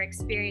how we are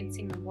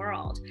experiencing the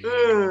world.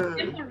 The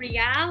simple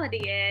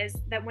reality is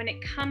that when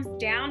it comes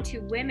down to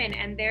women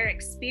and their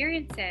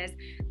experiences,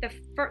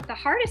 the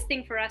hardest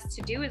thing for us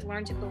to do is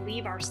learn to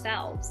believe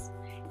ourselves.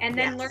 And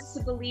then learn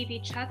to believe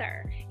each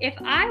other. If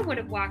I would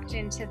have walked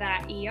into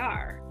that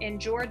ER in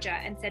Georgia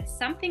and said,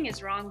 something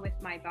is wrong with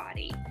my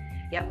body.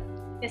 Yep.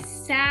 The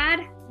sad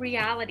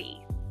reality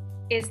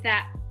is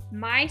that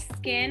my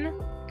skin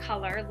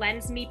color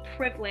lends me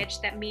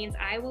privilege. That means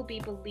I will be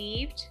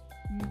believed.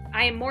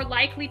 I am more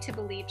likely to be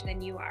believed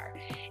than you are.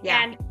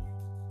 Yeah. And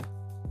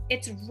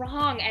it's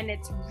wrong, and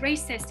it's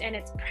racist, and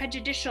it's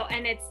prejudicial,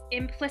 and it's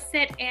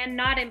implicit and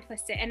not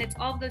implicit, and it's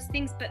all those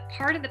things. But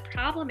part of the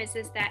problem is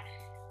that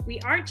we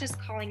aren't just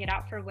calling it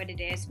out for what it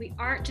is. We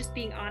aren't just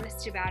being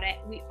honest about it.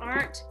 We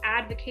aren't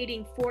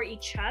advocating for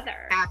each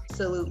other.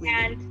 Absolutely.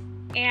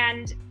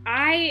 And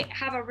I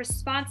have a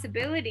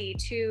responsibility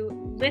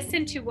to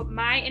listen to what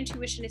my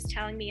intuition is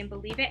telling me and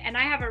believe it. And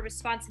I have a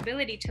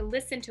responsibility to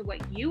listen to what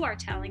you are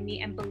telling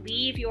me and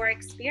believe your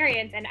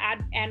experience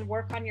and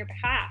work on your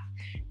behalf.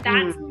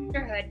 That's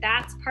sisterhood.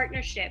 That's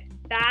partnership.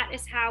 That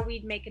is how we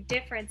make a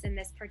difference in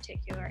this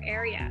particular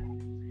area.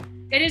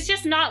 It is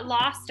just not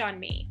lost on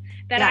me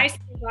that I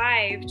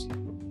survived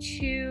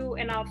two,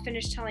 and I'll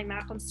finish telling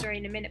Malcolm's story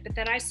in a minute, but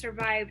that I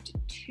survived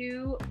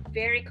two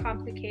very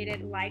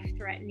complicated,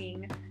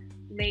 life-threatening,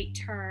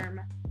 late-term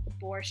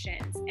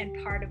abortions.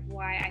 And part of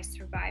why I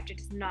survived, it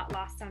is not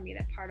lost on me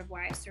that part of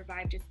why I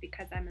survived is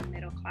because I'm a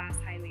middle-class,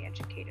 highly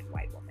educated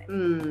white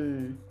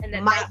woman. And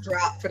that mic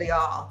drop for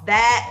y'all.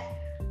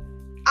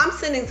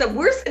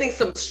 We're sending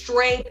some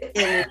strength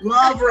and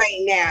love right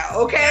now,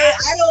 okay?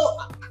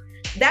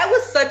 That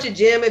was such a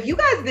gem. If you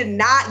guys did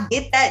not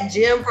get that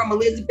gem from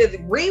Elizabeth,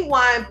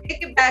 rewind,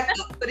 pick it back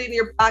up, put it in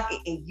your pocket,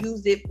 and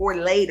use it for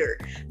later.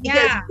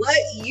 Because what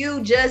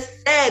you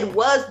just said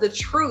was the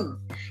truth.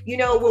 When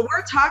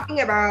we're talking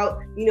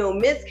about,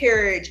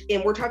 miscarriage,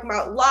 and we're talking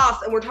about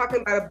loss, and we're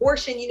talking about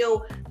abortion,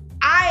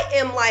 I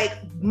am like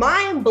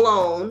mind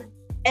blown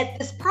at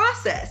this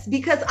process,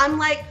 because I'm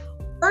like,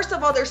 first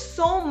of all, there's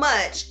so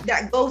much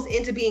that goes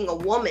into being a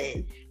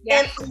woman.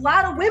 Yes. And a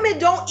lot of women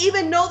don't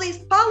even know these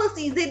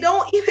policies. They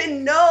don't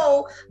even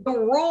know the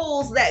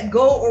rules that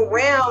go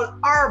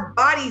around our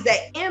bodies,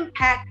 that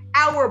impact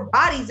our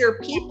bodies. There are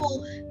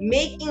people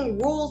making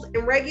rules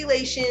and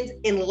regulations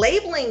and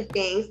labeling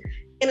things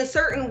in a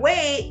certain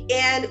way,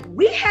 and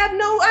we have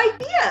no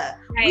idea.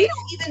 Right. We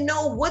don't even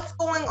know what's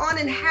going on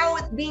and how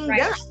it's being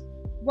done.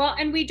 Well,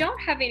 and we don't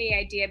have any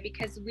idea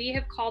because we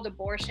have called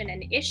abortion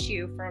an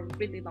issue for a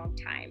really long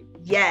time.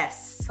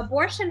 Yes.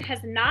 Abortion has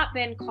not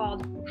been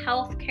called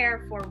health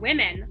care for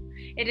women.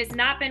 It has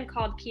not been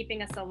called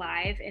keeping us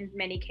alive in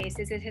many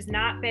cases. It has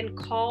not been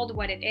called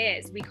what it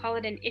is. We call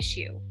it an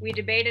issue. We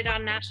debate it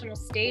on national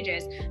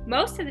stages.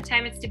 Most of the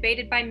time it's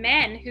debated by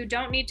men who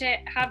don't need to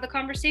have the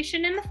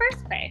conversation in the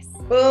first place.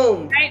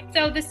 Boom. Right?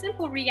 So the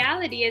simple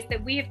reality is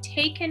that we have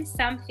taken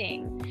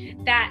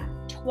something that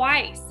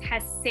twice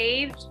has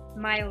saved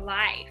my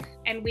life,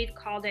 and we've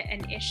called it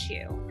an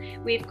issue.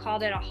 We've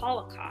called it a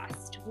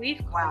Holocaust.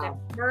 We've called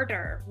it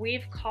murder.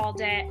 We've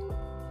called it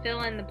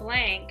fill in the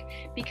blank,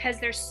 because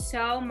there's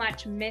so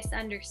much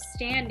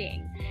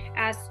misunderstanding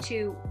as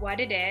to what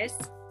it is,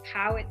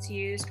 how it's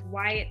used,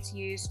 why it's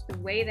used, the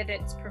way that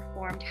it's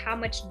performed, how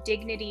much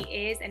dignity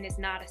is and is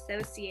not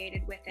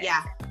associated with it,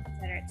 et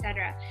cetera, et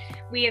cetera.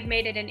 We have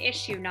made it an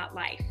issue, not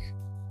life.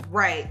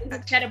 Right.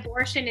 That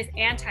abortion is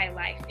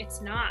anti-life.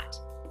 It's not.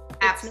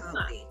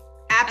 Absolutely.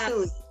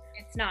 Absolutely.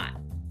 It's not.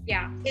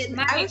 Yeah.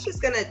 And I was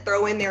just going to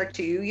throw in there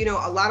too,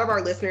 a lot of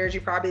our listeners,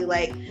 you're probably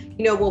like,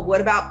 well, what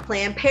about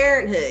Planned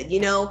Parenthood?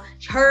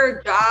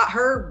 Her job,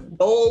 her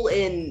goal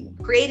in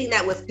creating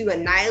that was to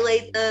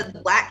annihilate the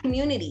Black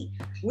community.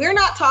 We're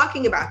not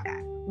talking about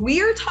that.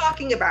 We're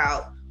talking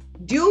about,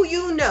 do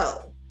you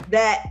know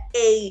that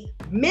a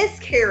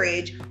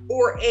miscarriage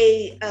or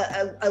a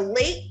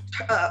late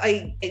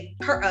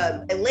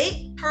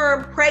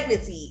term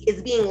pregnancy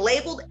is being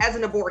labeled as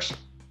an abortion?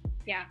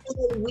 Yeah.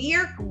 And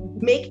we're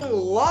making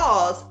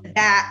laws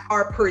that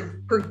are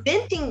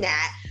preventing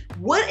that.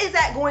 What is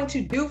that going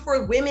to do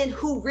for women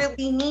who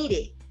really need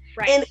it?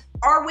 Right. And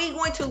are we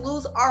going to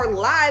lose our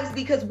lives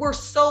because we're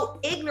so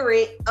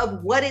ignorant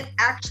of what it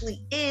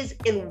actually is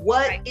and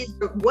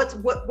what's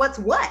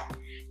what?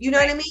 You know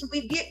what I mean?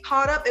 We get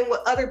caught up in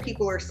what other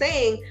people are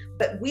saying,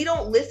 but we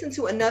don't listen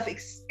to enough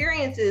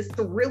experiences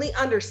to really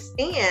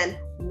understand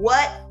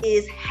what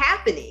is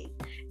happening.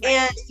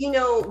 And,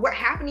 what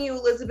happened to you,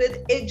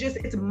 Elizabeth,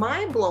 it's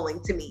mind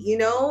blowing to me,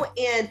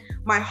 and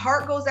my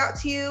heart goes out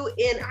to you.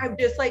 And I'm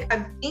just like,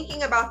 I'm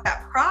thinking about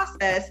that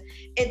process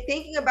and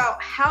thinking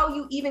about how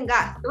you even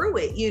got through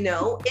it,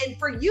 and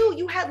for you,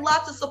 you had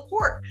lots of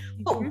support.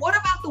 But what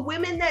about the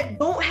women that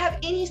don't have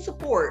any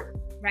support?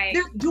 Right.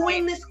 They're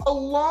doing this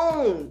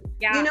alone.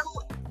 Yeah.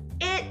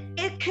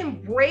 It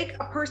can break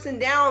a person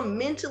down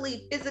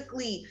mentally,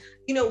 physically,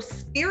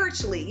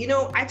 spiritually.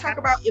 I talk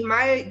about in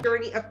my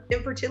journey of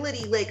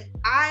infertility, like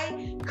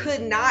I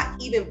could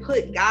not even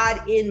put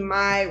God in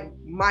my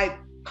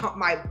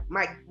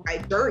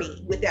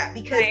journey with that,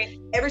 because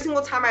every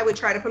single time I would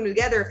try to come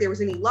together, if there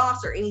was any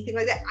loss or anything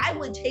like that, I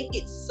would take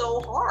it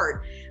so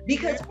hard,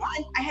 because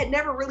one, I had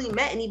never really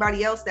met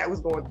anybody else that was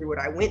going through what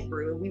I went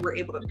through, and we were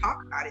able to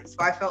talk about it. So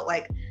I felt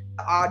like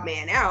the odd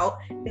man out.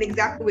 And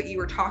exactly what you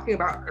were talking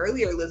about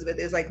earlier, Elizabeth,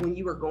 is like when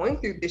you were going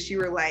through this, you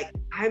were like,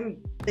 I'm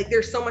like,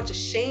 there's so much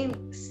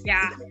shame.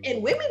 Yeah.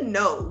 And women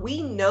know,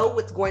 we know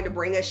what's going to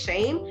bring us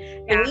shame,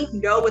 and we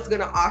know what's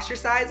going to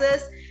ostracize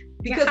us,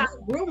 because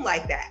we're groomed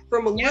like that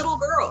from little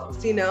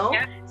girls, you know?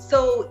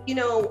 So, you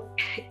know,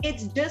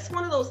 it's just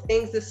one of those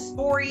things. This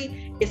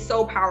story is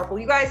so powerful.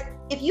 You guys,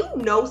 if you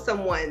know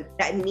someone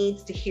that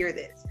needs to hear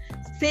this,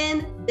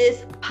 send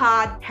this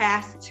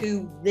podcast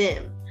to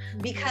them,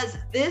 because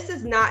this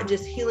is not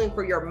just healing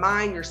for your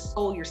mind, your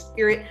soul, your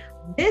spirit.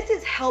 This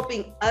is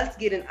helping us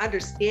get an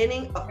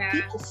understanding of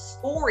people's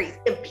stories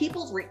and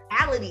people's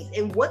realities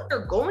and what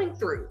they're going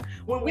through.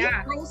 When we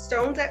throw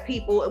stones at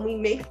people and we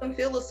make them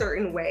feel a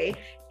certain way,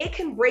 it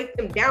can break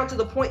them down to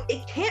the point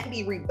it can't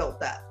be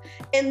rebuilt up.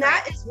 And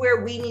that is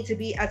where we need to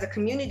be as a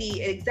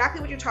community. Exactly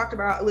what you talked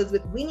about,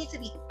 Elizabeth. We need to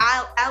be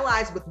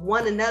allies with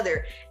one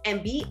another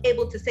and be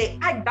able to say,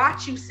 I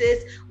got you,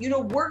 sis. You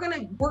know, we're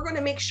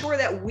gonna make sure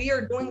that we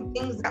are doing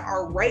things that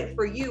are right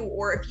for you.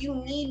 Or if you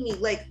need me,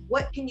 like,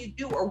 what can you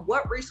do? Or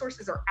what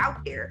resources are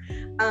out there?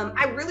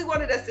 I really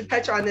wanted us to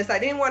touch on this. I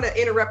didn't want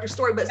to interrupt your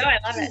story, but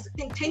please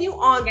continue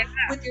on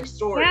with your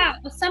story. Yeah,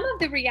 well, some of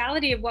the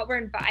reality of what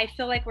I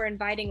feel like we're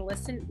inviting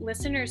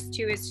listeners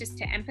to is just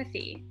to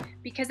empathy,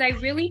 because I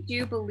really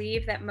do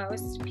believe that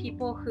most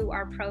people who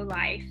are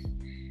pro-life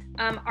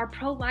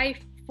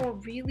for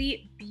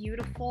really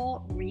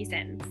beautiful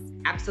reasons.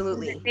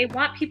 Absolutely. They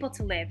want people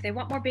to live. They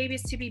want more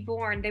babies to be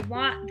born. They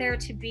want there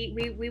to be,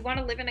 we want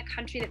to live in a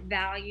country that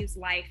values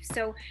life.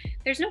 So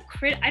there's no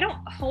I don't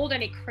hold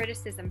any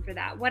criticism for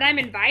that. What I'm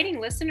inviting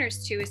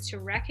listeners to is to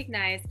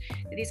recognize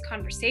that these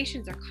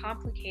conversations are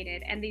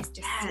complicated and these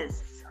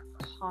decisions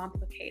are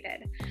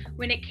complicated.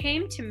 When it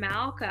came to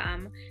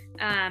Malcolm,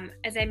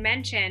 as I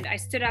mentioned, I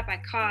stood up,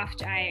 I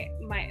coughed.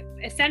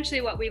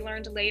 Essentially what we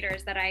learned later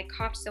is that I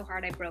coughed so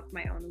hard I broke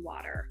my own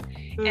water.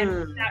 And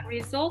what that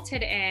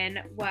resulted in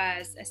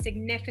was a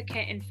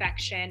significant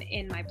infection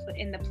in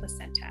the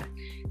placenta.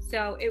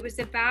 So it was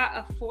about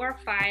a 4 or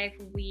 5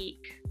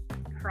 week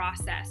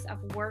process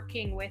of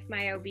working with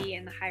my OB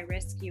in the high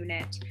risk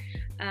unit,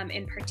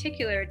 in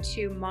particular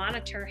to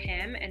monitor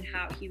him and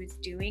how he was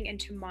doing, and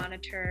to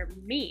monitor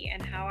me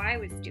and how I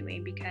was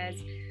doing,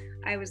 because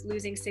I was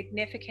losing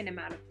significant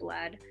amount of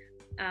blood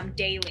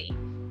daily.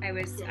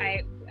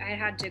 I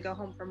had to go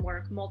home from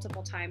work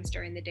multiple times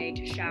during the day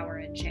to shower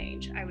and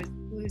change. I was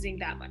losing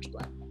that much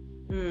blood.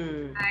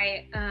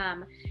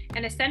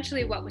 And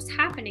essentially what was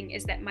happening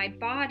is that my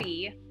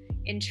body,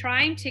 in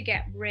trying to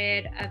get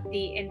rid of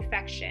the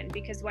infection,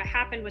 because what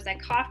happened was I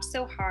coughed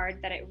so hard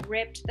that it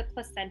ripped the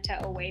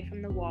placenta away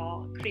from the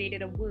wall,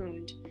 created a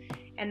wound,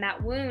 and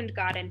that wound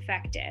got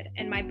infected.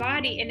 And my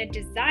body, in a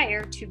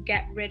desire to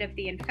get rid of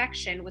the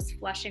infection, was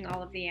flushing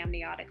all of the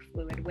amniotic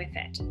fluid with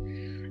it.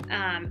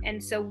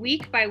 And so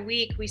week by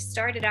week, we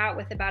started out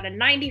with about a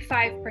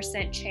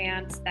 95%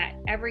 chance that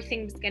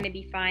everything was going to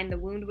be fine. The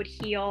wound would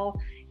heal,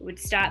 it would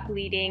stop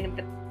bleeding,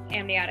 the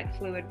amniotic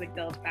fluid would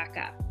build back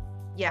up.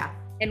 Yeah.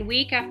 And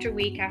week after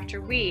week after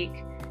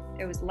week,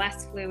 there was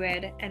less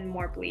fluid and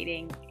more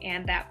bleeding,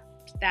 and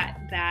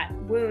that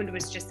wound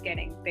was just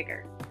getting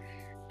bigger.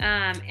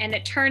 And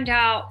it turned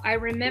out, I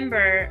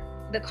remember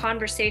the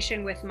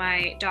conversation with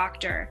my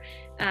doctor,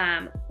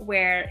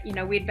 where, you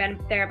know, we'd been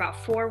there about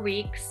 4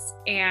 weeks,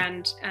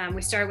 and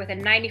we started with a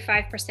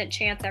 95%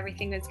 chance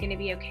everything was going to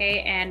be okay.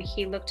 And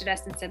he looked at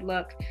us and said,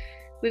 look,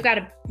 we've got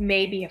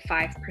maybe a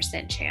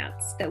 5%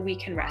 chance that we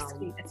can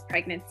rescue this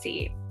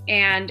pregnancy.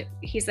 And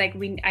he's like,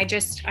 I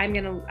just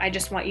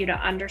want you to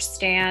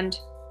understand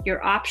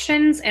your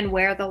options and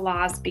where the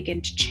laws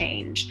begin to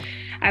change.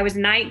 I was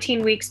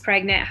 19 weeks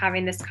pregnant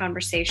having this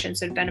conversation.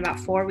 So it'd been about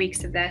 4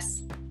 weeks of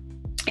this.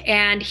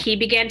 And he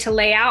began to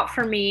lay out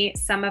for me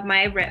some of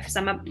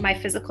my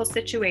physical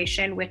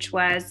situation, which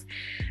was,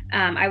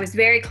 I was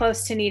very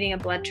close to needing a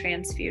blood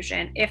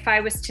transfusion. If I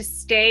was to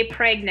stay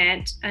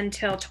pregnant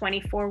until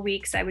 24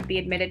 weeks, I would be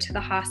admitted to the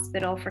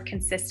hospital for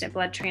consistent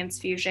blood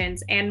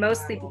transfusions. And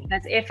mostly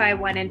because if I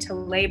went into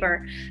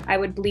labor, I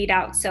would bleed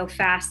out so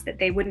fast that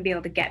they wouldn't be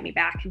able to get me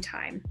back in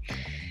time.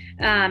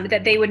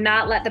 That they would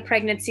not let the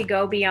pregnancy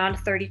go beyond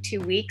 32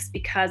 weeks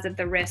because of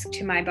the risk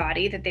to my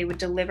body, that they would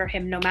deliver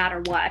him no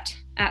matter what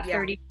at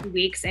 32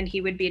 weeks, and he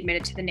would be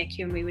admitted to the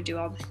NICU and we would do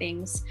all the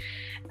things.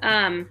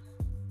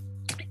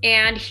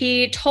 And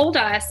he told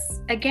us,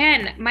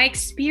 again, my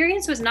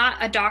experience was not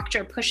a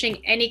doctor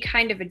pushing any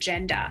kind of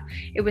agenda.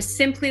 It was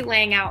simply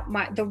laying out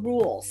the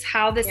rules,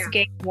 how this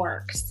game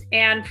works.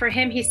 And for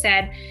him, he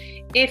said,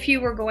 if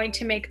you were going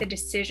to make the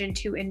decision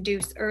to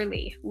induce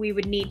early, we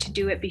would need to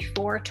do it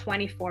before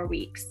 24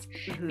 weeks,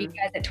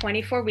 because at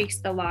 24 weeks,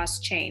 the laws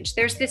change.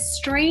 There's this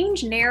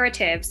strange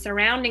narrative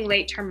surrounding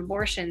late-term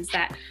abortions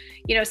that,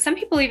 you know, some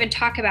people even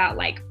talk about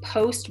like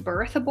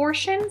post-birth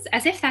abortions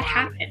as if that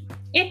happened.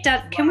 It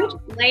does. Can we just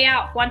lay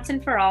out once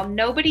and for all,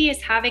 nobody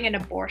is having an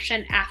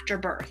abortion after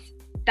birth.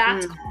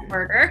 That's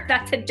murder.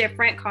 That's a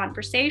different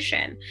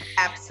conversation.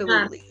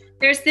 Absolutely.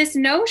 There's this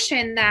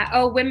notion that,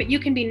 women, you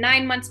can be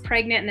 9 months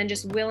pregnant and then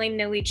just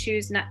willy-nilly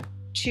choose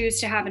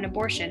to have an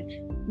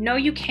abortion. No,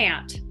 you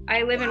can't.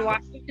 I live in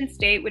Washington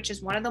State, which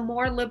is one of the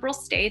more liberal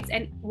states,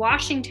 and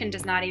Washington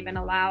does not even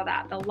allow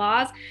that. The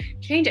laws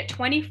change at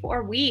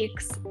 24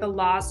 weeks. The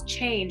laws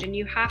change, and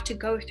you have to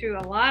go through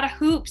a lot of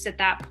hoops at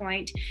that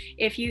point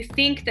if you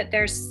think that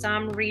there's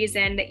some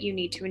reason that you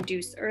need to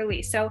induce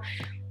early. So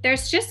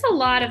there's just a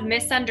lot of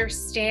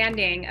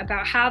misunderstanding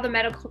about how the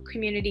medical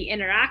community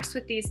interacts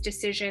with these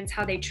decisions,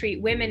 how they treat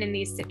women in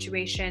these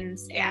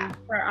situations, and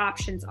what our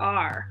options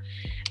are.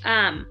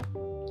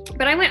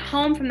 But I went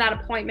home from that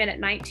appointment at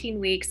 19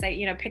 weeks.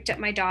 I, picked up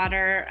my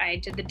daughter. I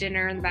did the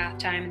dinner and the bath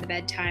time and the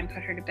bedtime,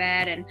 put her to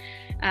bed.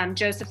 And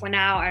Joseph went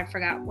out. I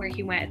forgot where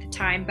he went at the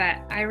time.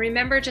 But I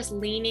remember just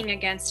leaning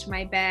against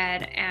my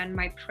bed and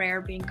my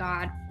prayer being,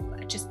 God,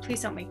 just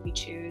please don't make me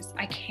choose.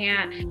 I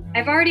can't.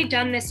 I've already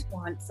done this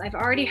once. I've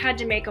already had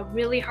to make a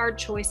really hard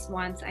choice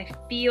once. I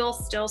feel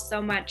still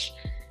so much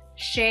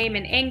shame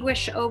and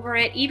anguish over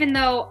it, even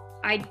though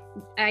I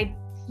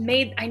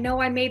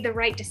know I made the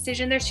right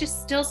decision. There's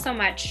just still so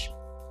much,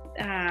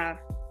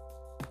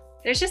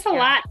 there's just a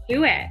lot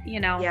to it,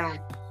 Yeah.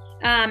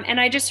 And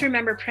I just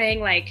remember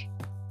praying, like,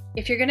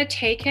 if you're going to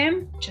take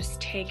him,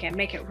 just take him,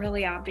 make it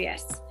really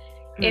obvious.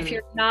 If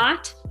you're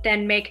not,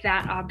 then make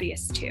that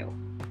obvious too.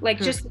 Like,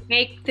 just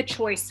make the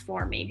choice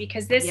for me,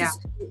 because this is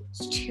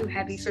too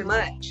heavy for too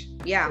much.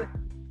 Yeah.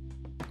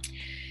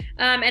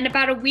 And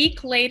about a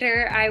week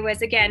later, I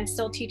was again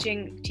still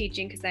teaching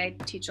because I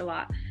teach a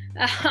lot.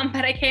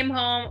 But I came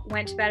home,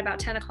 went to bed about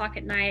 10 o'clock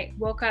at night,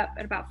 woke up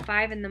at about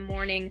 5 in the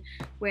morning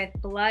with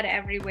blood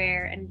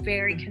everywhere and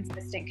very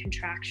consistent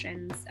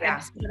contractions.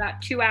 I spent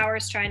about 2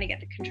 hours trying to get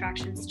the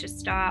contractions to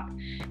stop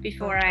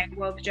before I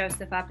woke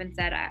Joseph up and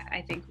said,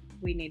 I think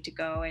we need to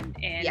go, and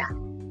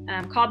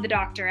called the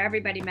doctor.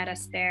 Everybody met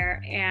us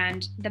there.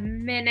 And the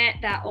minute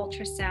that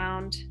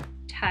ultrasound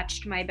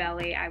touched my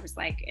belly, I was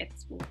like,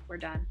 we're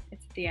done.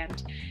 It's the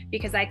end,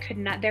 because I could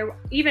not,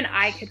 even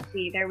I could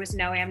see there was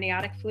no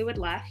amniotic fluid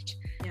left.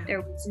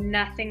 There was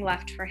nothing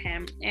left for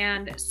him.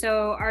 And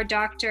so our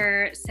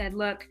doctor said,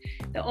 look,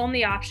 the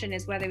only option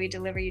is whether we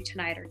deliver you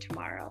tonight or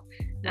tomorrow.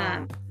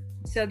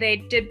 So they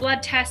did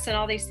blood tests and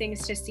all these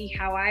things to see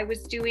how I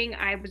was doing.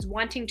 I was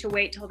wanting to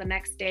wait till the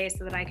next day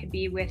so that I could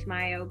be with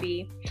my OB.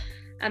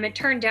 It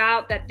turned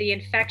out that the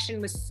infection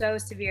was so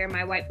severe,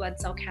 my white blood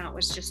cell count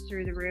was just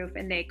through the roof,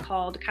 and they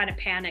called, kind of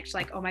panicked,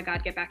 like, oh my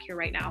God, get back here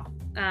right now.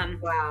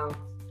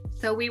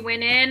 So we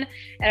went in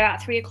at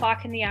about 3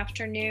 o'clock in the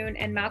afternoon,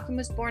 and Malcolm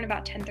was born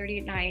about 10:30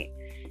 at night.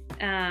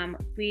 I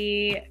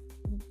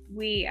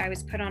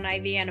was put on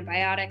IV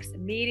antibiotics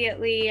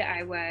immediately.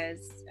 I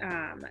was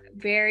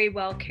very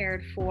well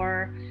cared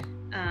for.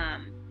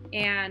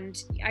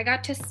 And I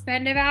got to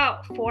spend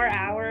about 4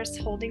 hours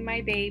holding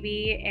my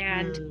baby.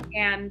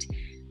 And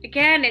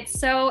again, it's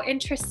so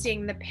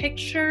interesting. The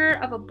picture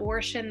of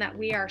abortion that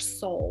we are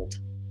sold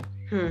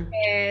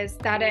is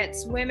that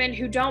it's women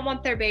who don't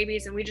want their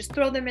babies and we just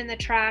throw them in the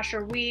trash,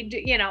 or we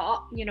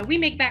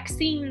make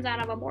vaccines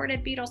out of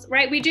aborted fetus,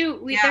 right?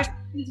 There's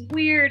these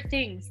weird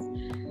things.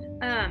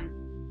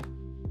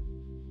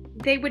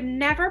 They would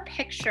never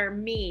picture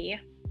me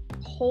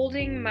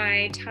holding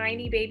my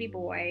tiny baby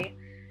boy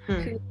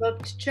who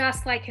looked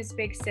just like his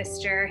big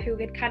sister, who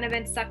had kind of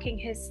been sucking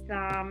his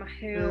thumb,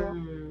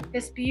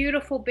 this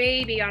beautiful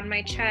baby on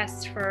my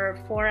chest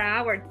for 4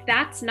 hours.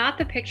 That's not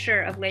the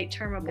picture of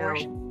late-term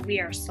abortion we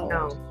are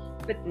sold.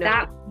 But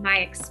that was my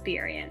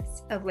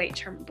experience of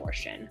late-term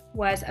abortion,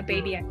 was a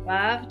baby I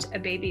loved, a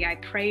baby I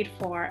prayed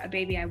for, a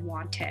baby I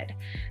wanted,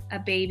 a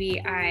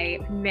baby I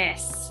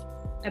miss,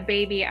 a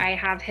baby I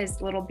have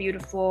his little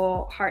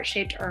beautiful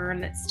heart-shaped urn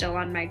that's still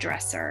on my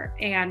dresser,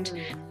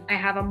 and I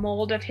have a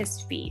mold of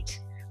his feet,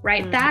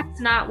 right?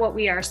 That's not what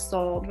we are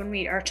sold when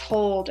we are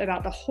told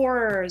about the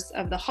horrors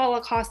of the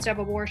Holocaust of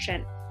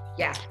abortion.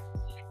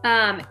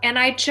 And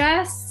I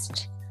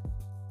just,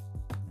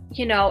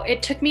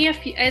 it took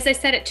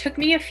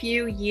me a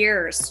few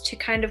years to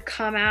kind of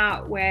come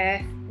out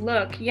with,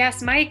 look,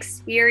 yes, my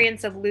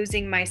experience of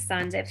losing my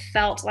sons, it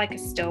felt like a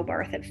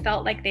stillbirth. It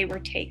felt like they were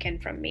taken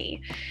from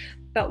me.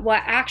 But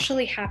what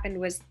actually happened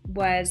was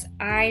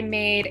I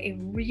made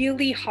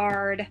really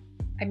hard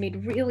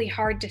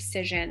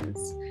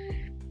decisions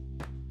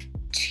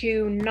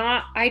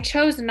I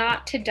chose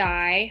not to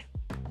die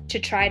to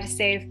try to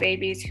save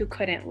babies who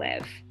couldn't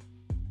live.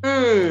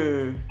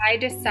 I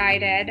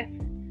decided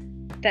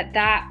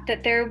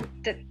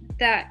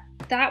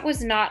that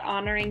was not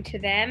honoring to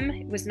them.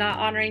 It was not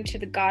honoring to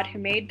the God who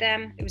made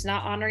them. It was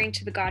not honoring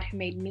to the God who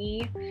made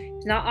me. It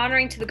was not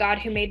honoring to the God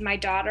who made my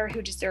daughter,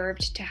 who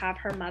deserved to have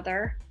her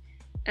mother.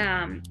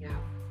 And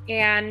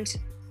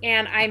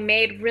I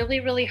made really,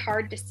 really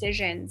hard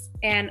decisions.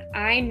 And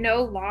I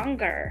no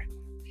longer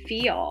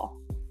feel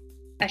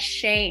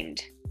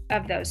ashamed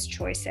of those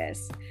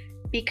choices,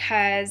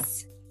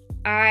 because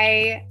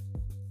I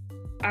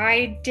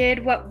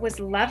did what was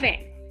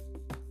loving,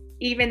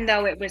 even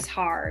though it was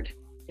hard.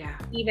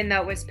 Even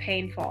though it was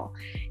painful.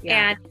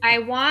 And I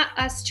want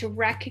us to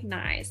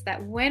recognize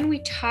that when we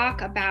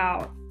talk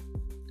about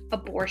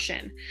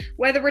abortion.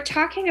 Whether we're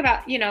talking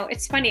about,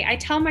 it's funny, I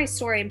tell my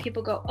story and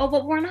people go, oh,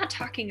 but we're not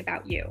talking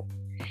about you.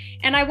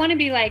 And I want to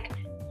be like,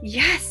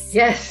 yes,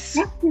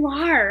 you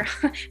are.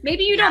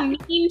 Maybe you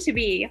don't mean to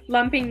be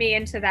lumping me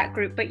into that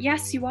group, but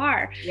yes, you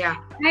are. Yeah.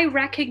 I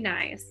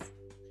recognize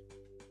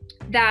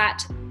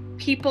that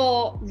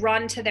people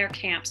run to their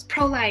camps,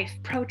 pro-life,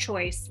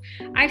 pro-choice.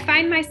 I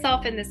find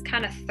myself in this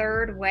kind of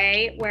third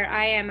way where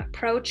I am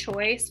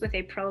pro-choice with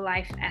a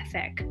pro-life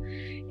ethic.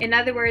 In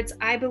other words,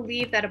 I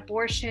believe that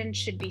abortion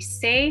should be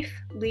safe,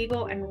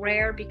 legal, and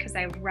rare because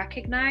I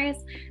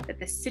recognize that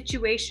the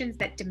situations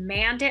that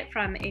demand it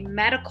from a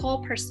medical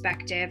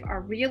perspective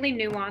are really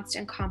nuanced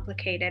and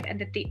complicated, and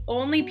that the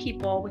only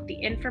people with the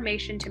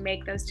information to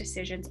make those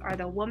decisions are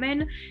the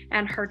woman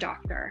and her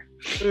doctor.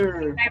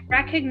 I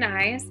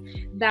recognize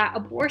that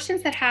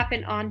abortions that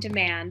happen on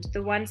demand,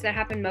 the ones that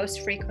happen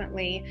most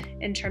frequently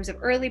in terms of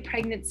early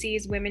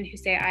pregnancies, women who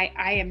say,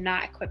 I am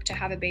not equipped to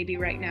have a baby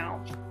right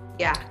now.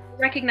 Yeah.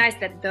 Recognize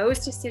that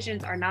those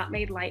decisions are not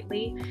made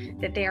lightly,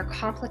 that they are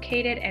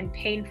complicated and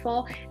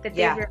painful, that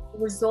they are a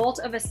result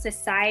of a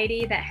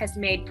society that has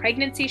made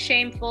pregnancy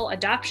shameful,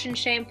 adoption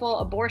shameful,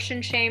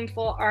 abortion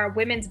shameful, our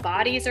women's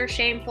bodies are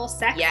shameful,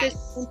 sex is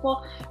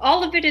shameful.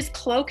 All of it is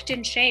cloaked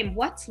in shame.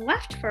 What's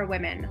left for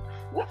women?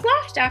 What's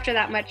left after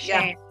that much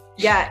shame?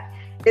 Yeah.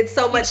 It's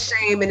so much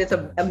shame, and it's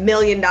a $1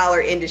 million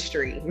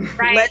industry.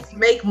 Right. Let's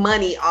make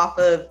money off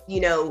of,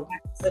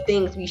 the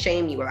things we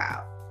shame you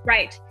about.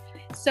 Right.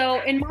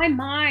 So in my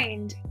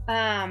mind,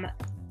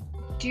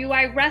 do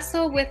I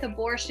wrestle with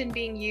abortion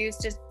being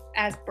used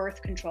as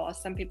birth control?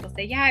 As some people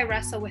say, yeah, I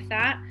wrestle with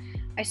that.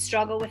 I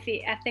struggle with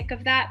the ethic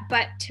of that.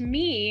 But to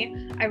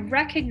me, I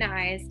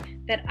recognize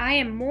that I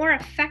am more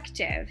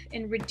effective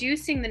in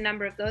reducing the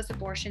number of those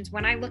abortions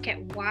when I look at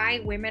why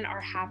women are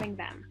having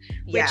them,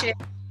 which is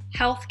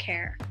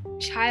healthcare,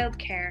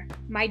 childcare.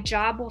 My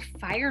job will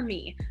fire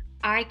me.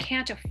 I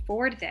can't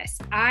afford this.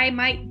 I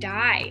might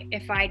die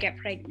if I get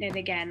pregnant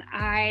again.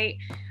 I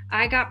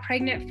got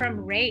pregnant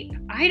from rape.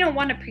 I don't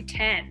want to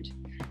pretend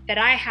that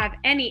I have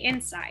any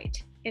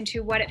insight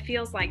into what it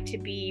feels like to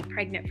be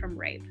pregnant from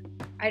rape.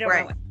 I don't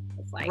know what it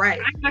feels like.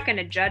 I'm not going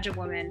to judge a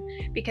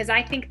woman because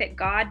I think that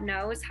God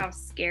knows how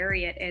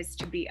scary it is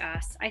to be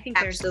us. I think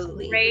there's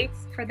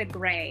grace for the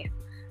gray.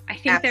 I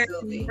think there's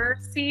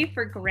mercy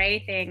for gray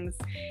things.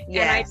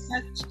 Yes. And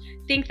I just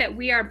think that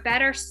we are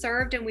better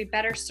served, and we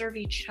better serve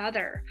each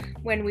other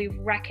when we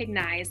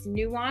recognize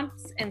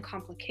nuance and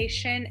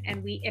complication,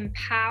 and we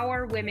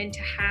empower women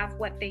to have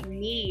what they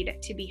need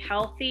to be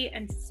healthy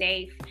and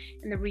safe.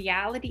 And the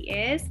reality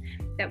is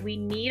that we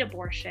need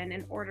abortion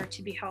in order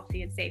to be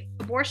healthy and safe.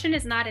 Abortion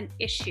is not an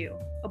issue.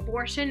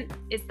 Abortion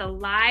is the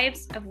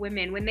lives of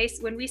women. When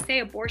we say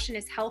abortion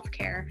is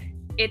healthcare,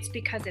 it's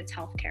because it's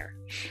healthcare.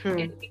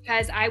 It's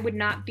because I would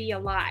not be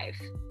alive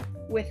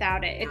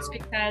without it. It's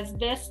because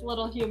this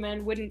little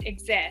human wouldn't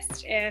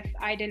exist if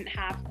I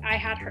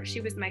had her.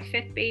 She was my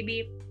 5th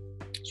baby.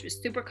 She was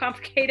super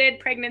complicated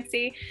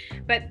pregnancy,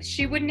 but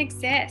she wouldn't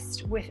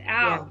exist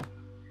without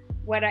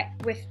what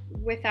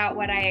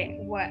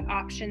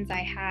options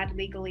I had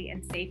legally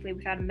and safely,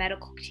 without a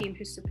medical team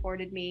who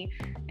supported me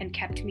and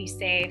kept me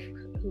safe,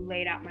 who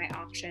laid out my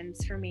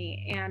options for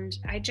me. And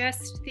I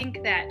just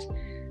think that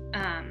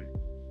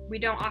we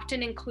don't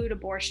often include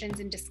abortions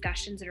in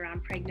discussions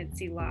around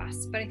pregnancy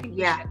loss, but I think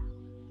we should.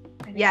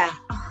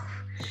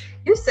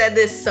 You said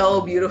this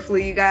so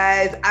beautifully, you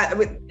guys.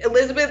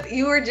 Elizabeth,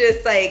 you were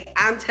just like,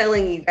 I'm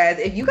telling you guys,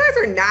 if you guys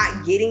are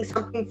not getting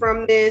something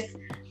from this,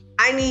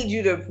 I need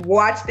you to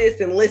watch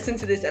this and listen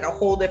to this at a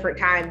whole different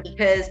time,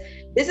 because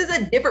this is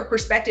a different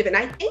perspective. And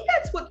I think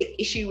that's what the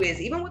issue is.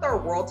 Even with our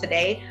world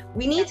today,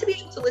 we need to be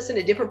able to listen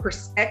to different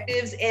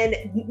perspectives. And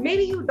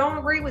maybe you don't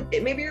agree with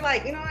it. Maybe you're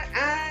like,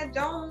 I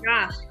don't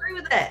agree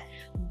with that.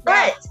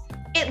 But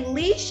at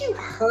least you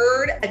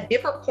heard a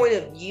different point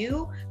of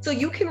view. So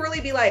you can really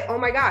be like, oh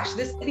my gosh,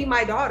 this could be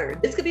my daughter.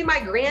 This could be my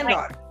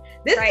granddaughter.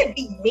 This could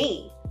be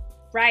me.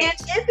 Right. And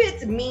if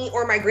it's me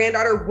or my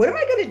granddaughter, what am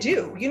I going to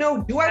do?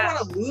 Do I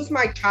want to lose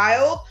my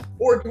child,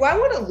 or do I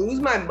want to lose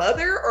my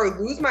mother or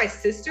lose my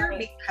sister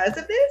because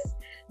of this?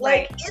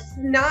 It's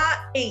not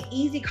an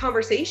easy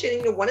conversation.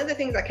 One of the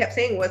things I kept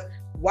saying was,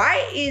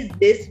 why is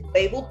this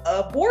labeled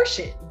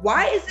abortion?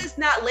 Why is this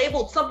not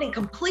labeled something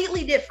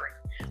completely different?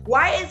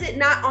 Why is it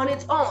not on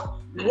its own?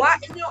 Why,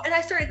 and I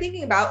started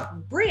thinking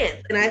about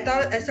brands, and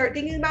I started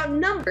thinking about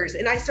numbers,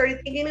 and I started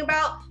thinking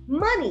about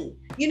money.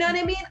 You know what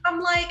I mean? I'm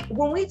like,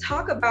 when we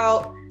talk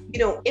about,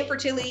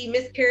 infertility,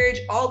 miscarriage,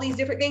 all these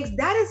different things,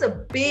 that is a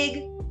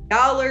big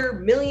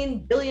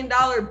 $1 billion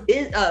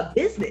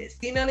business.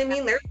 You know what I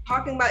mean? They're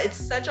talking about, it's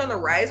such on the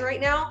rise right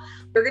now.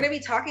 They're going to be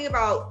talking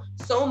about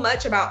so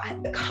much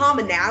about the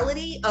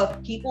commonality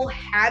of people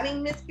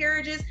having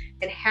miscarriages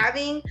and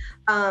having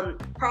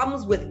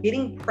problems with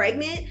getting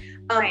pregnant.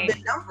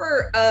 The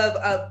number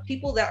of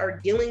people that are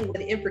dealing with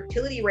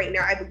infertility right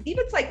now, I believe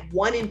it's like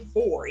 1 in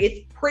 4.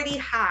 It's pretty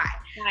high.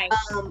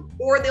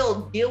 Or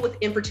they'll deal with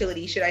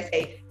infertility, should I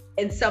say,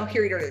 in some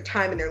period of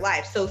time in their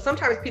life. So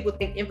sometimes people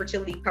think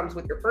infertility comes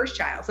with your first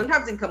child.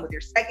 Sometimes it can come with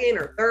your second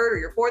or third or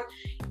your fourth.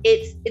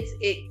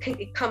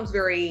 It comes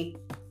very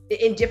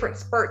in different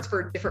spurts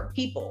for different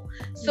people.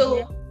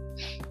 So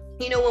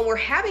when we're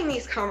having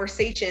these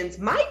conversations,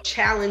 my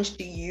challenge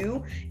to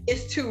you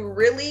is to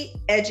really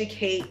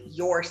educate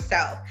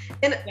yourself.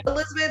 And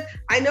Elizabeth,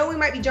 I know we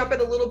might be jumping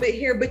a little bit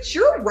here, but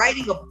you're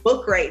writing a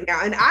book right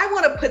now. And I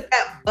want to put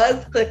that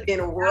buzz clip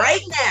in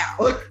right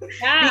now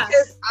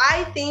because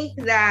I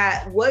think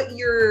that what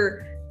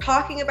you're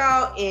talking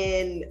about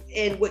and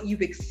what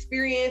you've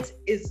experienced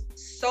is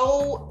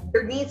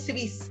there needs to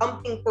be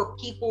something for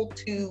people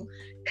to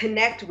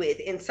connect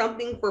with and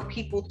something for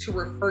people to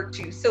refer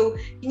to. So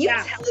can you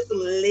tell us a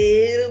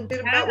little bit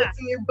about what's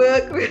in your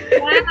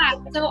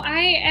book? So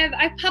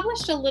I've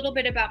published a little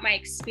bit about my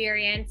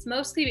experience,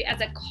 mostly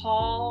as a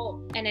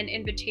call and an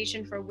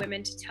invitation for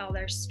women to tell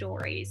their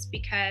stories,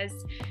 because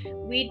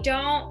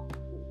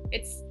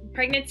it's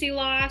pregnancy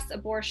loss,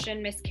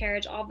 abortion,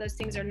 miscarriage, all those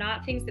things are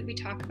not things that we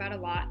talk about a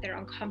lot. They're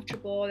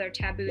uncomfortable, they're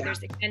taboo,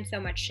 there's again so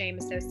much shame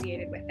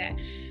associated with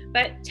it.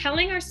 But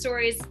telling our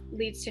stories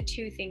leads to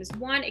two things.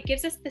 One, it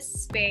gives us the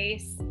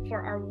space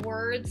for our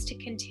words to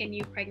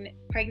continue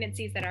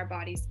pregnancies that our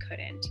bodies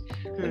couldn't.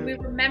 When we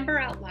remember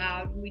out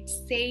loud, when we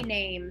say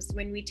names,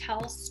 when we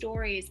tell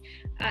stories,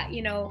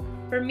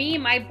 for me,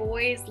 my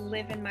boys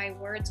live in my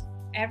words.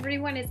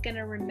 Everyone is going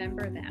to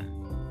remember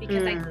them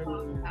because I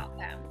talk about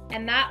them.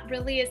 And that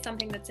really is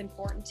something that's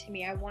important to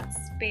me. I want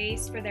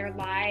space for their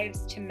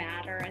lives to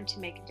matter and to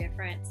make a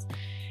difference.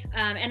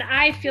 And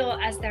I feel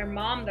as their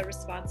mom, the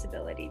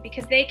responsibility,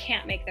 because they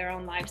can't make their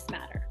own lives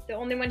matter. The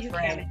only one who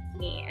can is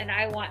me, and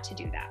I want to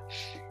do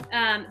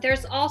that.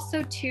 There's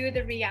also too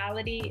the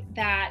reality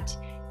that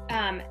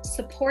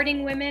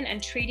supporting women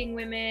and treating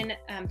women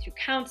through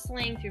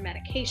counseling, through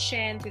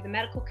medication, through the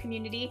medical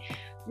community,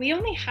 we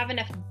only have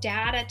enough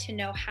data to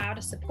know how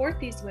to support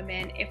these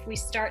women if we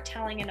start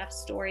telling enough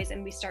stories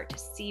and we start to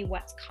see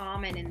what's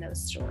common in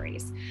those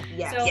stories.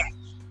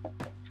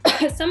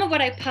 Some of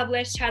what I've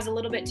published has a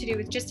little bit to do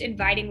with just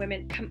inviting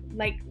women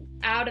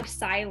out of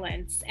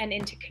silence and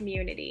into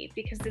community,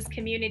 because this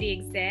community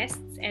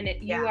exists and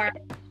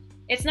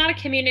it's not a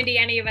community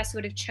any of us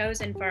would have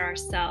chosen for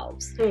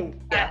ourselves.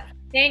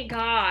 Thank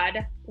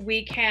God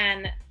we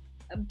can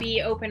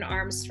be open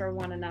arms for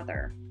one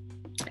another.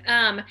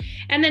 And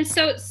then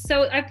so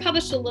I've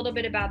published a little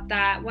bit about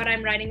that. What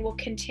I'm writing will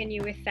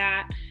continue with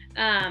that.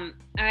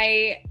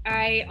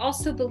 I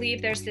also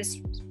believe there's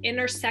this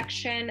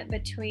intersection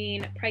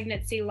between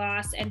pregnancy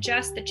loss and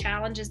just the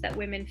challenges that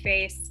women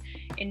face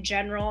in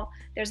general.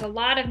 There's a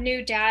lot of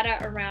new data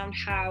around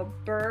how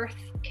birth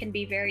can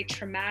be very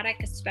traumatic,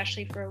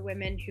 especially for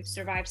women who've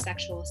survived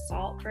sexual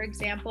assault, for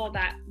example.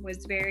 That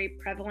was very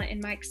prevalent in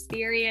my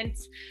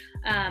experience.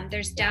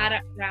 There's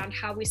data around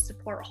how we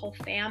support whole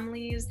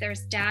families.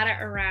 There's data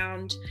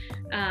around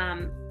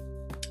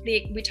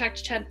we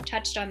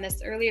touched on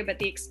this earlier, but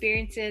the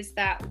experiences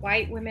that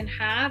white women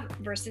have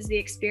versus the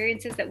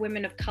experiences that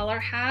women of color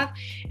have.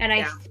 And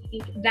I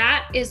think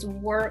that is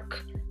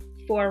work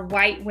for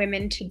white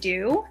women to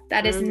do.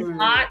 That is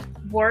not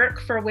work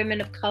for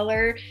women of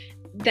color,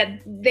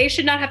 that they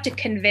should not have to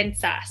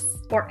convince us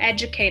or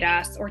educate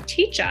us or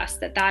teach us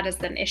that that is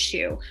an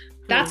issue.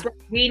 That's what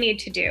we need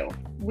to do.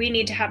 We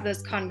need to have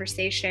those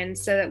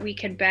conversations so that we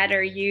can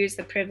better use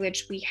the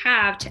privilege we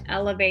have to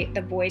elevate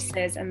the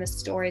voices and the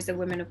stories of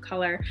women of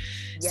color.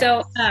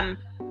 So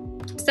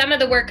some of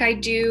the work I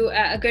do,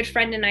 a good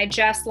friend and I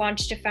just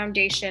launched a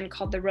foundation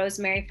called the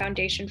Rosemary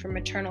Foundation for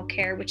Maternal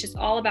Care, which is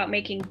all about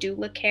making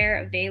doula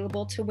care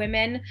available to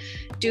women.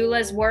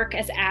 Doulas work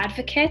as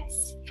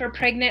advocates for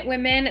pregnant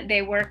women.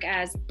 They work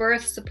as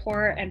birth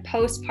support and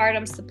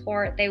postpartum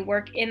support. They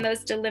work in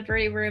those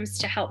delivery rooms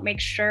to help make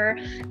sure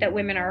that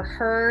women are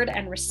heard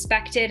and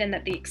respected, and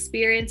that the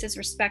experience is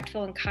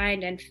respectful and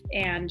kind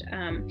and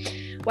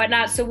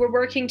whatnot. So we're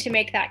working to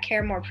make that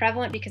care more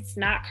prevalent because it's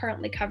not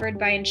currently covered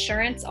by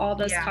insurance. All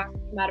those costs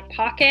come out of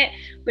pocket,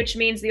 which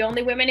means the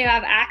only women who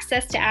have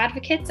access to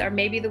advocates are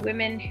maybe the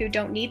women who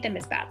don't need them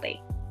as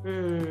badly. We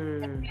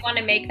want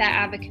to make that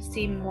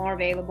advocacy more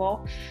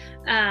available.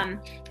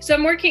 So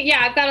I'm working,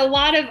 I've got a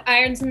lot of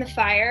irons in the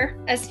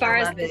fire as far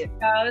as this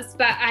goes,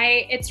 but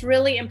it's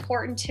really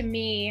important to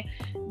me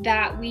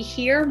that we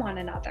hear one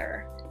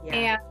another,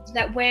 and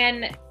that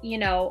when,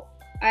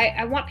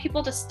 I want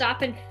people to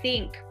stop and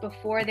think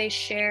before they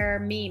share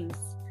memes.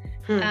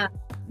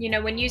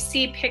 When you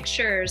see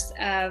pictures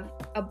of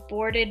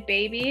aborted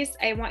babies,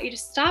 I want you to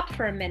stop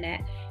for a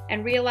minute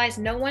and realize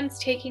no one's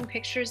taking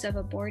pictures of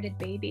aborted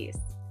babies.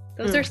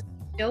 Those are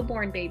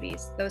stillborn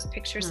babies. Those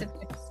pictures have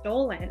been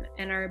stolen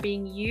and are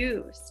being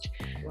used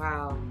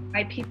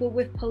by people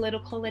with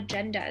political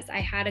agendas. I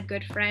had a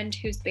good friend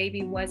whose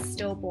baby was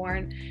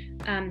stillborn,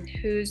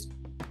 whose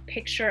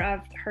picture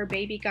of her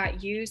baby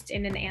got used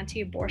in an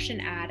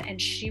anti-abortion ad,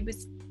 and she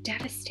was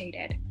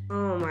devastated.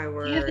 Oh my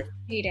word.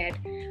 Devastated.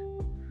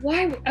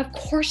 Why? Of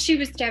course she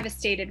was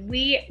devastated.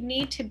 We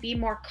need to be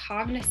more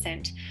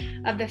cognizant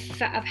of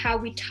how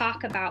we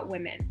talk about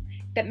women,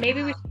 that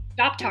maybe we should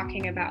stop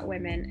talking about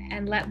women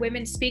and let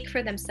women speak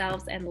for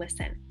themselves and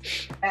listen.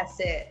 That's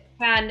it.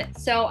 And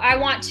so I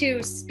want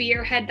to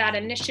spearhead that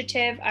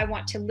initiative. I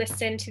want to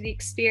listen to the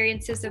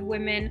experiences of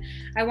women.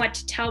 I want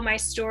to tell my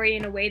story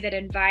in a way that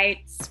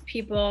invites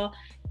people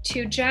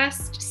to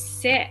just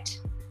sit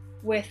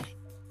with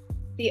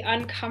the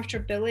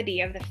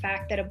uncomfortability of the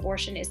fact that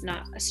abortion is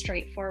not a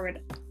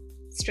straightforward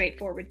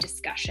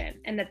discussion,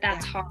 and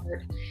that's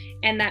hard,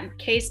 and that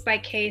case by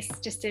case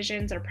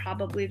decisions are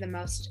probably the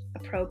most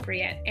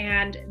appropriate,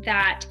 and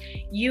that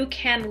you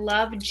can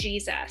love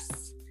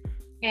Jesus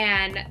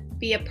and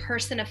be a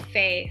person of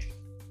faith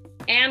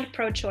and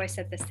pro-choice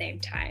at the same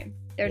time.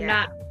 They're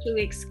not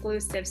truly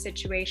exclusive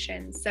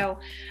situations. So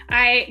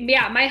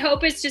my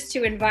hope is just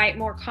to invite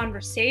more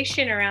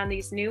conversation around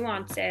these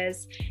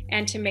nuances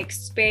and to make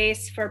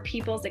space for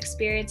people's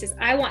experiences.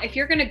 If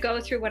you're going to go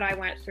through what I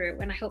went through,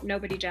 and I hope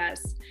nobody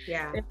does,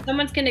 if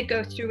someone's going to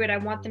go through it, I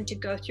want them to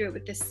go through it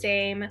with the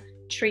same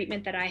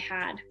treatment that I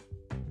had.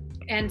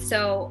 And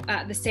so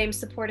the same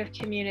supportive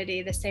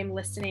community, the same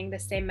listening, the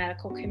same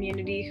medical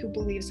community who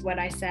believes what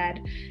I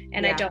said.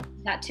 And I don't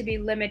want that to be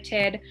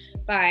limited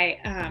by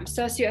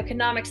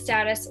socioeconomic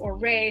status or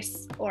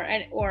race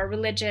or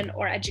religion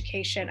or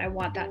education. I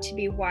want that to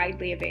be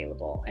widely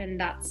available. And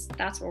that's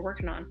what we're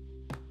working on.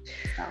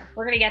 So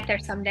we're going to get there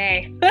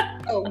someday.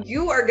 Oh,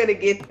 you are going to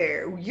get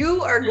there.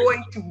 You are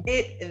going to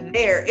get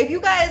there. If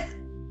you guys,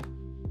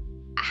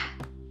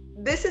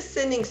 this is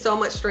sending so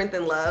much strength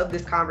and love,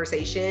 this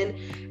conversation.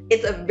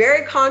 It's a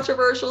very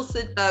controversial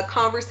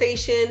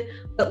conversation,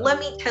 but let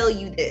me tell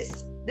you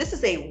this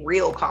is a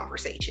real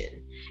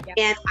conversation. Yep.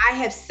 And I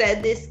have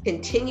said this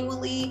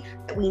continually,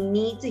 that we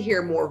need to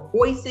hear more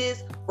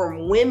voices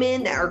from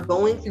women that are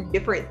going through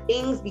different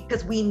things,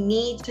 because we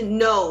need to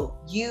know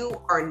you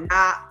are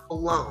not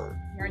alone.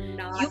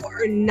 You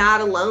are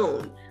not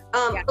alone.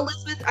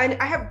 Elizabeth,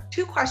 I have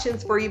two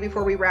questions for you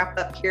before we wrap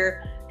up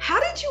here. How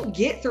did you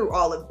get through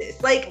all of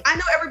this? Like, I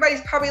know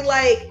everybody's probably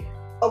like,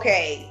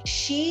 okay,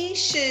 she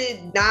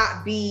should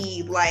not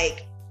be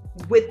like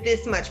with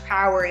this much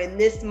power and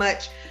this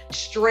much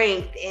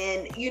strength.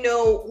 And,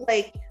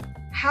 like,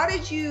 how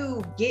did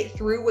you get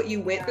through what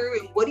you went through,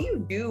 and what do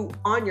you do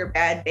on your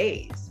bad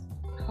days?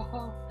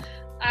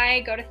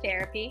 I go to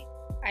therapy.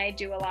 I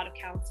do a lot of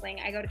counseling.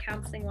 I go to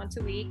counseling once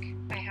a week.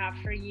 I have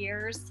for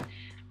years.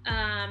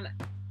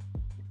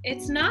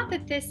 It's not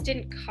that this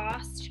didn't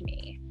cost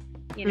me.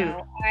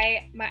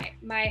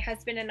 My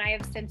husband and I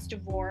have since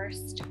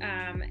divorced.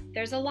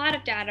 There's a lot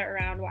of data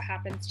around what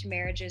happens to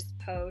marriages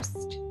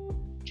post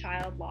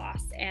child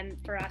loss, and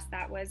for us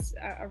that was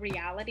a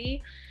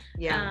reality.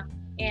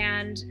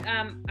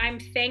 I'm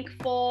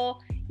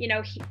thankful.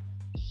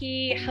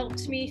 He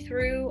helped me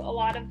through a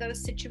lot of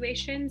those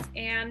situations,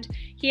 and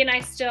he and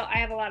I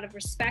have a lot of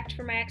respect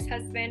for my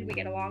ex-husband. We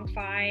get along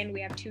fine.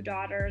 We have 2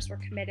 daughters. We're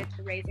committed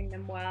to raising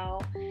them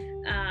well.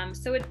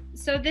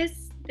 So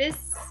this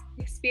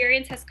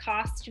experience has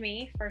cost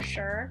me for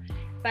sure,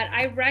 but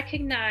I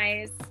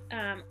recognize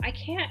I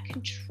can't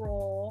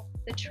control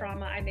the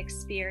trauma I've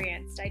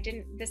experienced.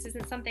 This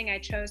isn't something I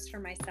chose for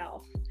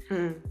myself,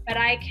 but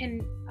I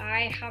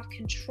have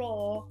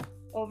control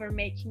over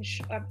managing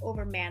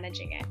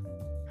it.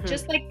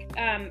 Just like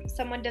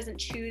someone doesn't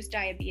choose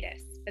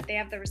diabetes, but they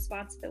have the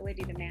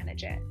responsibility to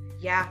manage it.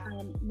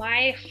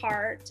 My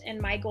heart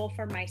and my goal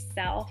for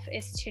myself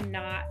is to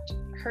not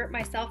hurt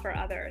myself or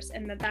others.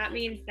 And that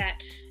means that,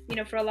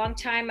 for a long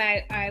time,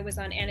 I was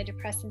on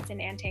antidepressants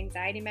and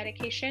anti-anxiety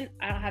medication.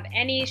 I don't have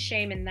any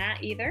shame in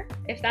that either.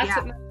 If that's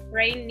what my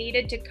brain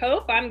needed to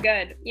cope, I'm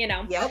good,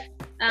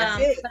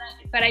 That's it.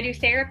 But I do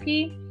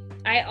therapy.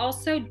 I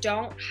also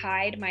don't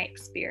hide my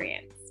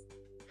experience.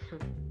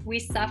 We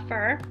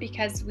suffer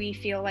because we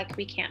feel like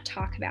we can't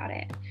talk about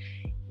it.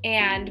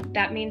 And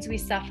that means we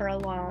suffer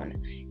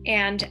alone.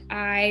 And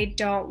I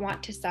don't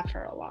want to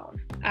suffer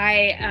alone.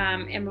 I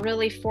am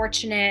really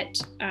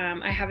fortunate.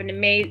 I have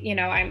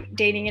I'm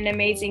dating an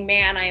amazing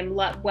man. I am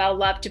well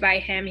loved by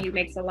him. He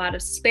makes a lot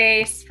of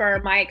space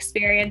for my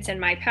experience and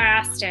my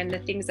past and the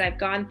things I've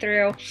gone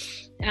through.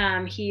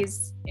 I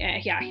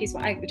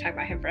could talk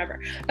about him forever,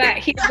 but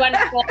he's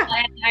wonderful.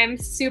 And I'm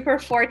super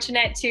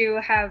fortunate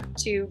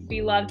to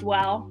be loved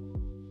well.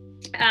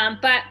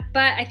 But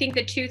I think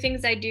the 2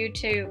 things I do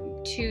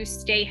to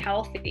stay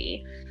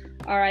healthy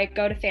are I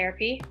go to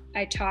therapy,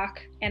 I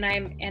talk, and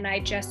I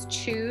just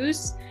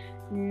choose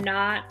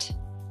not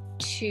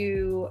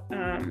to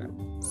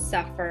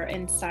suffer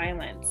in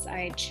silence.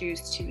 I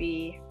choose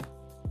to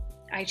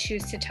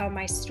tell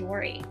my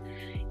story,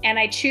 and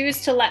I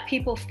choose to let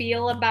people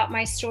feel about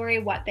my story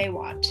what they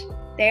want.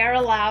 They are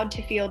allowed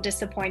to feel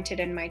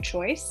disappointed in my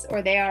choice,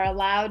 or they are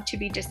allowed to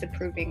be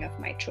disapproving of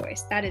my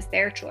choice. That is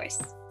their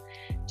choice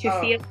to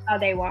feel how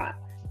they want.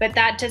 But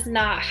that does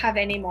not have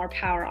any more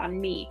power on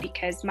me,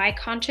 because my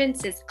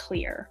conscience is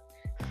clear.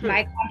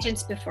 My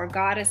conscience before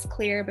God is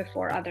clear,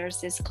 before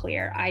others is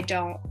clear. I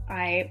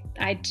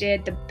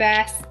did the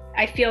best.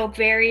 I feel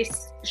very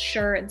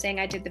sure in saying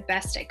I did the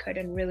best I could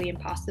in really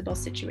impossible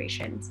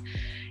situations.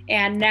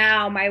 And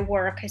now my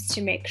work is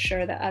to make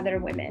sure that other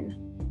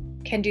women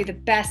can do the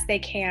best they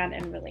can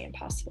in really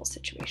impossible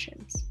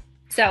situations.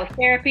 So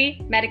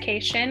therapy,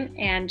 medication,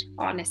 and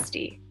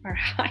honesty are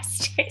how I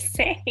stay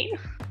sane.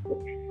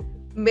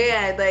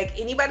 Man, like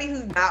anybody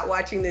who's not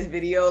watching this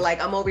video,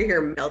 like I'm over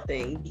here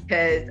melting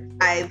because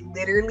I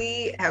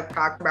literally have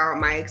talked about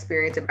my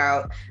experience,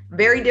 about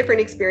very different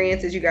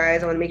experiences, you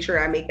guys. I want to make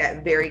sure I make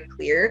that very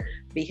clear,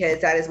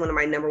 because that is one of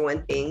my number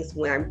one things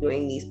when I'm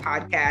doing these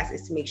podcasts,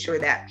 is to make sure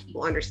that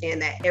people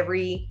understand that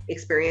every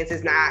experience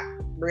is not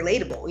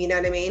relatable, you know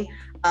what I mean?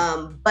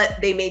 But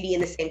they may be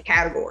in the same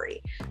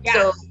category.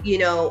 Yeah.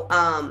 So,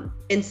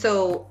 and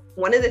so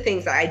one of the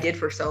things that I did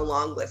for so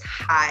long was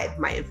hide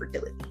my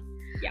infertility.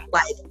 Yeah.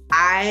 Like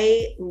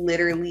I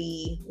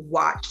literally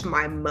watched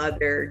my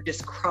mother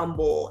just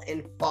crumble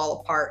and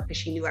fall apart because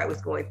she knew I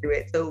was going through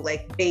it. So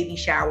like baby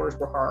showers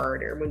were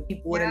hard, or when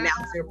people would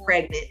announce they're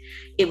pregnant,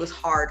 it was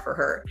hard for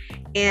her.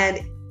 And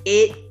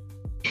it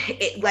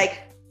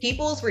like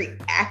people's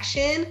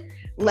reaction,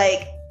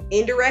 like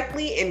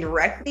indirectly,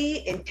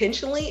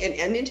 intentionally and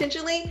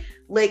unintentionally,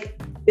 like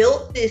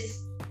built this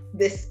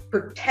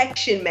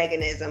protection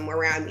mechanism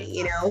around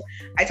me.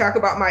 I talk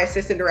about my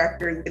assistant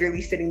director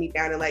literally sitting me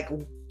down and like,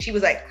 she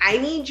was like, I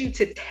need you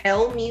to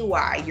tell me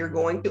why you're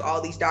going to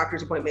all these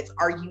doctor's appointments.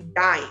 Are you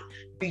dying?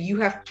 Do you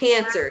have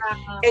cancer?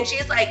 And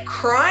she's like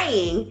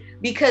crying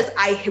because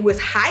I was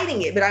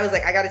hiding it. But I was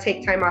like, I got to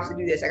take time off to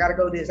do this. I got to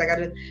go do this.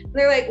 And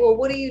they're like, well,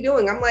 what are you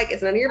doing? I'm like,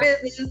 it's none of your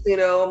business.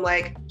 I'm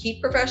like,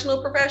 keep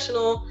professional.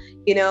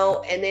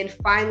 And then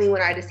finally,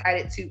 when I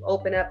decided to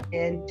open up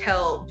and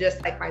tell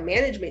just like my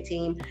management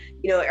team,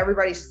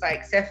 everybody's just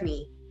like,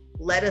 Stephanie,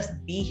 let us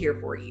be here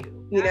for you.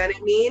 You know what I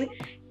mean?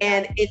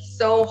 And it's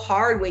so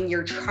hard when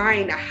you're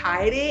trying to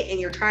hide it and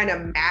you're trying to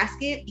mask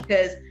it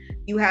because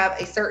you have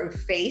a certain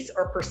face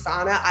or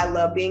persona. I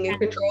love being in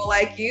control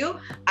like you.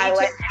 I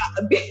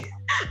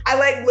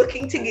like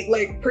looking to get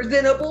like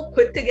presentable,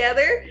 put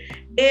together.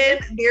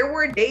 And there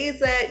were days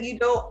that,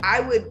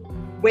 I would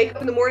wake up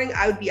in the morning,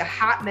 I would be a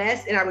hot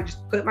mess, and I would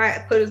just put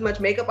as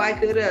much makeup I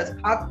could as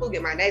possible,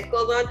 get my nice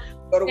clothes on,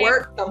 go to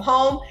work, come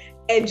home,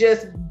 and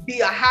just be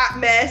a hot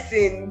mess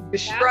and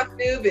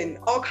destructive and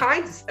all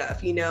kinds of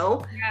stuff, Yeah.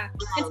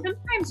 And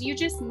sometimes you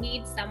just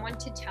need someone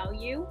to tell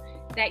you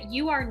that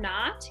you are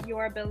not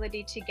your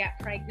ability to get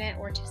pregnant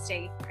or to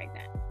stay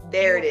pregnant.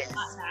 There it is.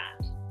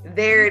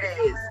 There it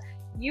is.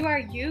 You are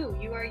you.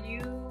 You are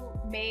you,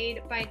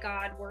 made by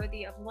God,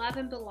 worthy of love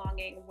and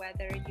belonging,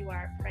 whether you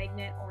are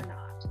pregnant or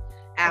not.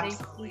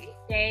 Absolutely. Whether you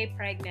stay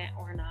pregnant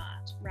or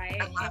not, right?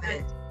 I love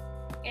it.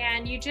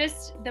 And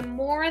the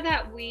more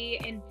that we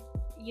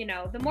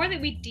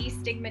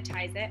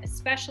destigmatize it,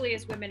 especially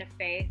as women of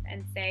faith,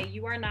 and say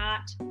you are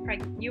not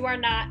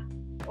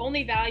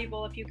only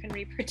valuable if you can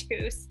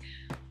reproduce,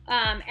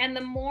 and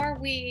the more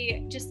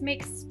we just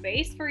make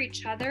space for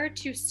each other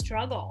to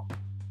struggle,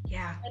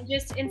 and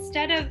just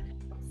instead of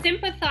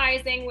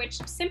sympathizing,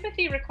 which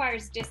sympathy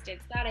requires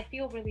distance, that I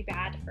feel really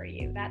bad for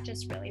you, that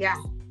just really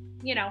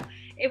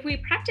if we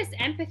practice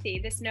empathy,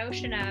 this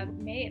notion of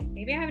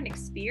maybe I haven't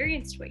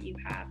experienced what you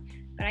have,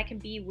 but I can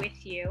be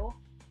with you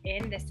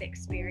in this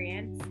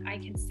experience. I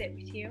can sit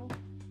with you.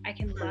 I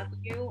can love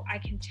you. I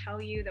can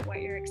tell you that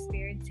what you're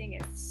experiencing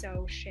is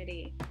so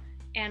shitty,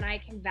 and I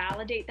can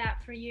validate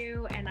that for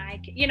you. And I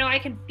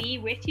can be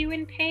with you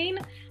in pain.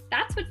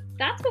 That's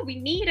what we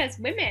need as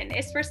women,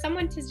 is for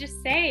someone to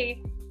just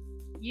say,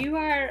 you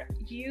are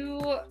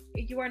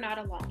not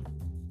alone.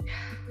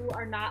 You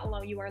are not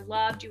alone. You are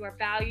loved. You are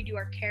valued. You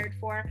are cared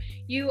for.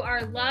 You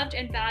are loved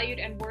and valued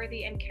and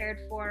worthy and cared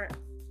for,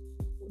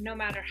 no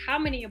matter how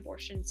many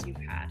abortions you've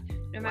had,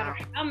 no matter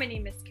how many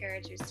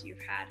miscarriages you've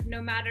had,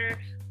 no matter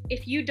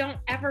if you don't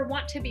ever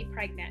want to be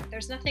pregnant.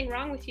 There's nothing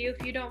wrong with you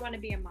if you don't want to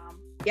be a mom.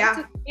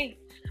 Yeah. Okay,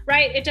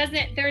 right?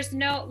 There's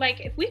no,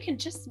 if we can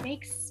just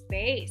make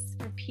space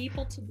for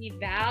people to be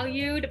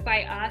valued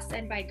by us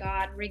and by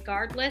God,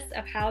 regardless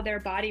of how their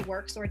body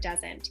works or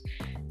doesn't,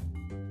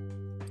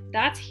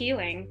 that's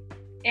healing.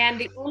 And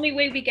the only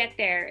way we get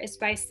there is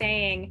by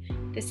saying,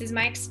 this is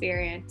my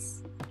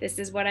experience. This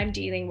is what I'm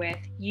dealing with.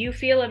 You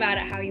feel about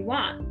it how you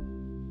want.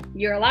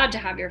 You're allowed to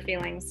have your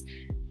feelings,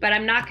 but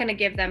I'm not going to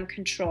give them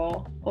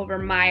control over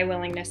my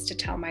willingness to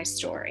tell my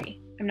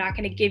story. I'm not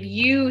going to give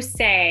you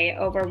say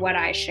over what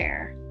I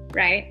share,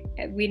 right?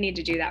 We need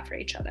to do that for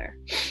each other.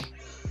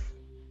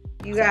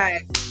 You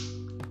guys,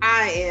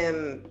 I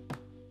am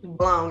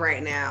blown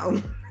right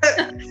now.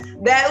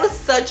 That was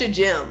such a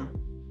gem,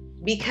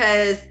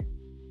 because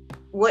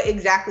what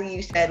exactly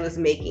you said was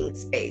making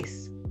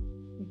space.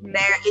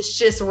 There, it's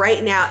just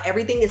right now,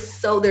 everything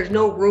is there's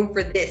no room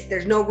for this,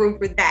 there's no room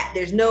for that,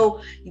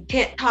 you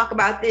can't talk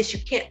about this, you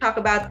can't talk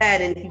about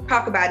that, and if you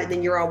talk about it,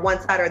 then you're on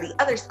one side or the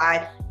other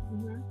side.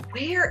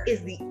 Where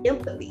is the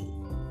empathy?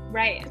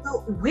 Right.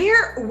 So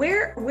where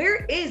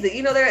is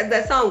it? There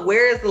that song,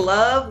 Where is the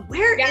Love?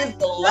 Where is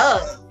the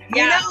love?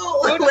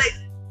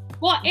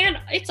 Well, and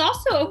it's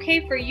also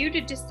okay for you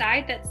to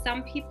decide that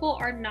some people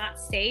are not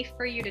safe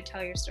for you to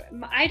tell your story.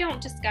 I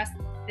don't discuss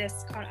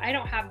I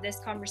don't have this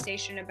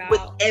conversation about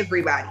with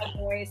everybody. My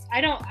boys.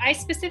 I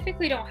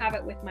specifically don't have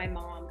it with my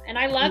mom, and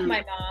I love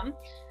my mom.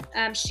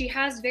 She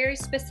has very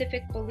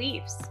specific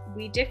beliefs.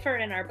 We differ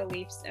in our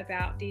beliefs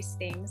about these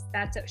things.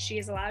 She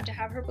is allowed to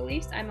have her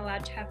beliefs. I'm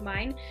allowed to have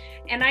mine.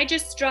 And I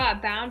just draw a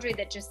boundary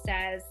that just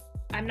says,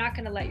 I'm not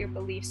going to let your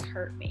beliefs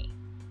hurt me.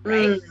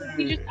 Right?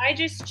 I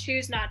just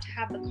choose not to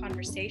have the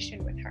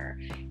conversation with her,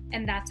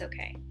 and that's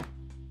okay.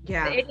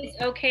 Yeah. It is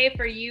okay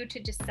for you to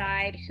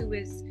decide who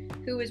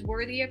is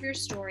worthy of your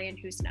story and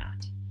who's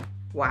not.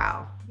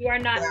 Wow. You are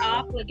not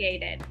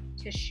obligated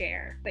to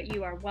share, but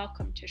you are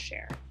welcome to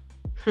share.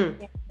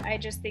 I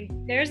just think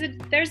there's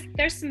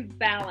some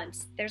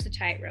balance. There's a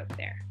tightrope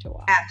there to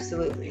walk.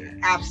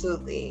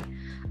 Absolutely.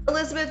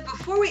 Elizabeth,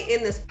 before we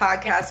end this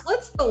podcast,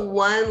 what's the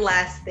one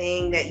last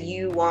thing that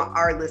you want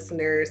our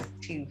listeners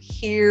to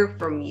hear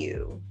from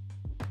you?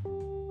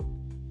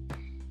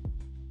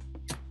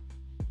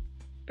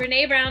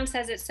 Brene Brown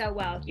says it so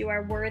well. You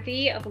are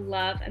worthy of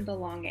love and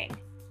belonging,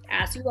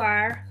 as you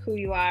are, who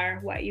you are,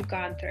 what you've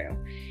gone through.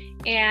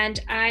 And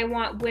I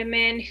want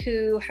women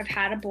who have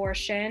had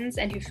abortions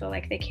and who feel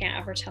like they can't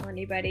ever tell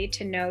anybody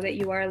to know that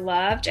you are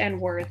loved and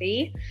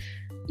worthy.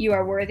 You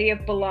are worthy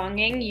of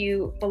belonging.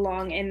 You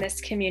belong in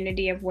this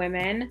community of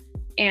women,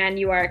 and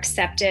you are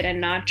accepted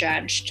and not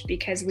judged,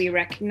 because we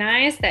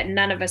recognize that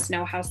none of us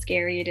know how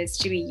scary it is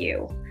to be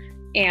you.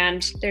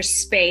 And there's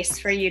space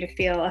for you to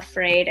feel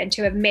afraid and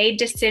to have made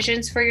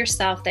decisions for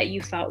yourself that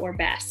you felt were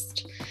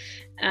best.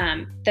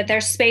 That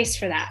there's space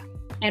for that.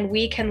 And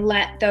we can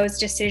let those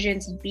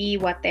decisions be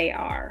what they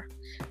are.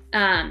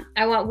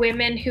 I want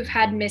women who've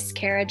had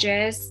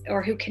miscarriages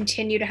or who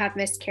continue to have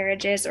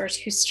miscarriages or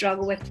who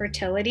struggle with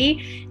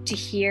fertility to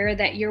hear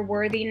that your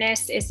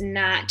worthiness is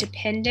not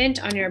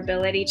dependent on your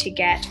ability to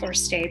get or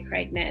stay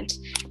pregnant.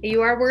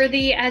 You are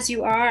worthy as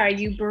you are.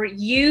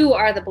 You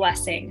are the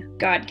blessing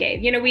God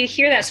gave. You know, we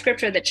hear that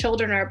scripture that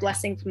children are a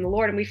blessing from the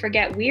Lord, and we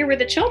forget we were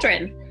the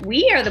children.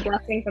 We are the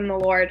blessing from the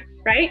Lord,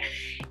 right?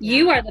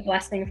 You are the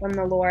blessing from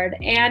the Lord.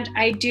 And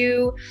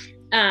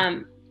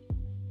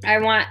I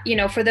want,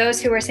 for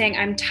those who are saying,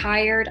 I'm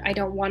tired, I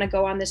don't want to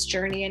go on this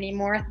journey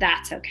anymore,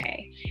 that's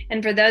okay.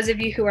 And for those of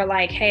you who are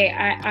like, hey,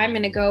 I'm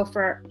going to go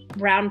for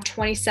round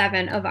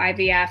 27 of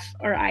IVF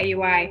or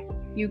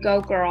IUI, you go,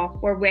 girl,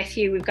 we're with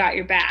you, we've got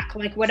your back.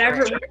 Like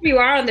whatever you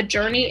are on the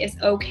journey is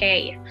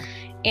okay.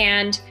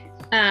 And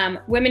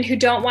women who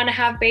don't want to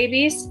have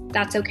babies,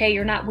 that's okay,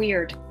 you're not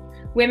weird.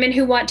 Women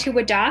who want to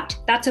adopt,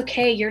 that's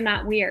okay, you're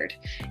not weird.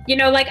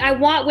 I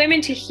want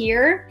women to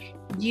hear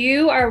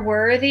you are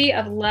worthy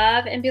of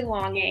love and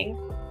belonging,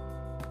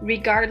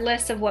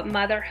 regardless of what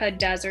motherhood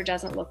does or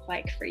doesn't look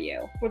like for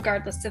you,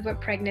 regardless of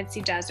what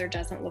pregnancy does or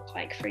doesn't look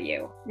like for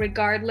you,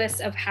 regardless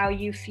of how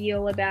you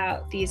feel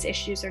about these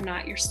issues or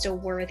not, you're still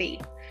worthy.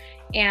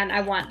 And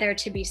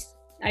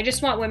I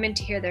just want women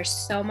to hear there's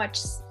so much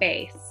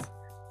space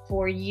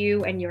for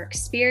you and your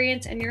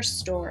experience and your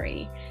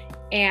story,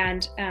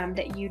 and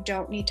that you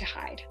don't need to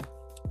hide,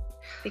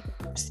 because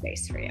there's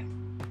space for you.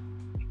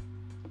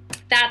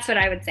 That's what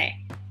I would say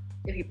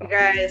to people. You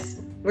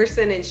guys, we're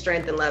sending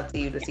strength and love to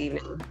you this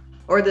evening,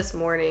 or this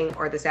morning,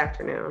 or this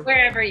afternoon.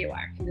 Wherever you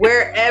are.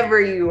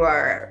 Wherever you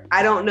are.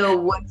 I don't know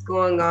what's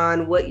going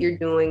on, what you're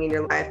doing in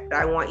your life, but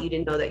I want you to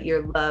know that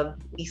you're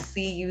loved. We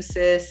see you,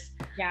 sis.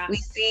 Yeah. We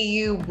see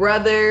you,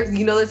 brother.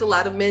 There's a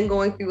lot of men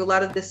going through a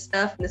lot of this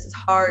stuff, and this is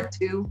hard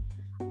too.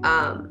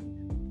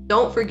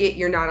 Don't forget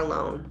you're not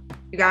alone.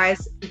 You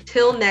guys,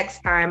 until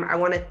next time, I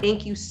want to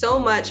thank you so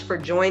much for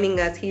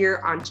joining us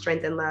here on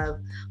Strength and Love.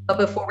 But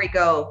before we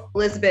go,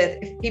 Elizabeth,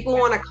 if people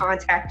want to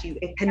contact you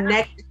and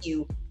connect with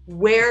you,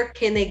 where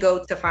can they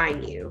go to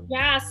find you?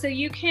 Yeah, so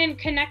you can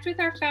connect with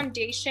our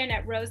foundation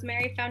at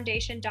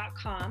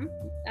rosemaryfoundation.com.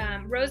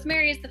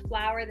 Rosemary is the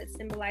flower that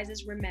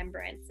symbolizes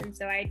remembrance. And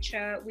so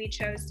we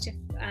chose to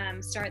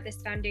start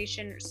this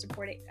foundation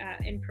supporting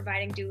in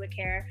providing doula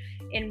care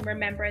in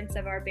remembrance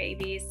of our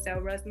babies. So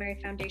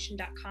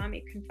rosemaryfoundation.com,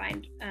 you can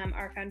find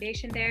our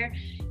foundation there.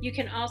 You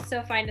can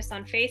also find us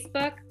on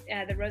Facebook,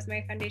 the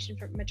Rosemary Foundation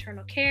for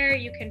Maternal Care.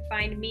 You can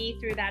find me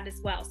through that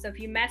as well. So if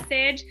you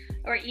message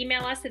or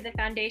email us at the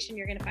foundation,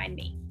 you're going to find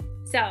me.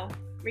 So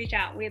reach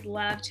out. We'd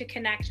love to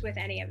connect with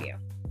any of you.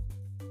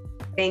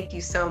 Thank you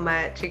so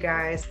much, you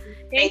guys.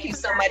 Thank you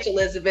so much,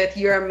 Elizabeth.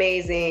 You're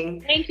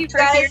amazing. Thank you,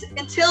 guys.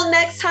 Until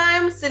next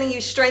time, sending you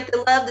strength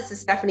and love. This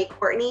is Stephanie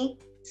Courtney.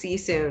 See you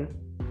soon.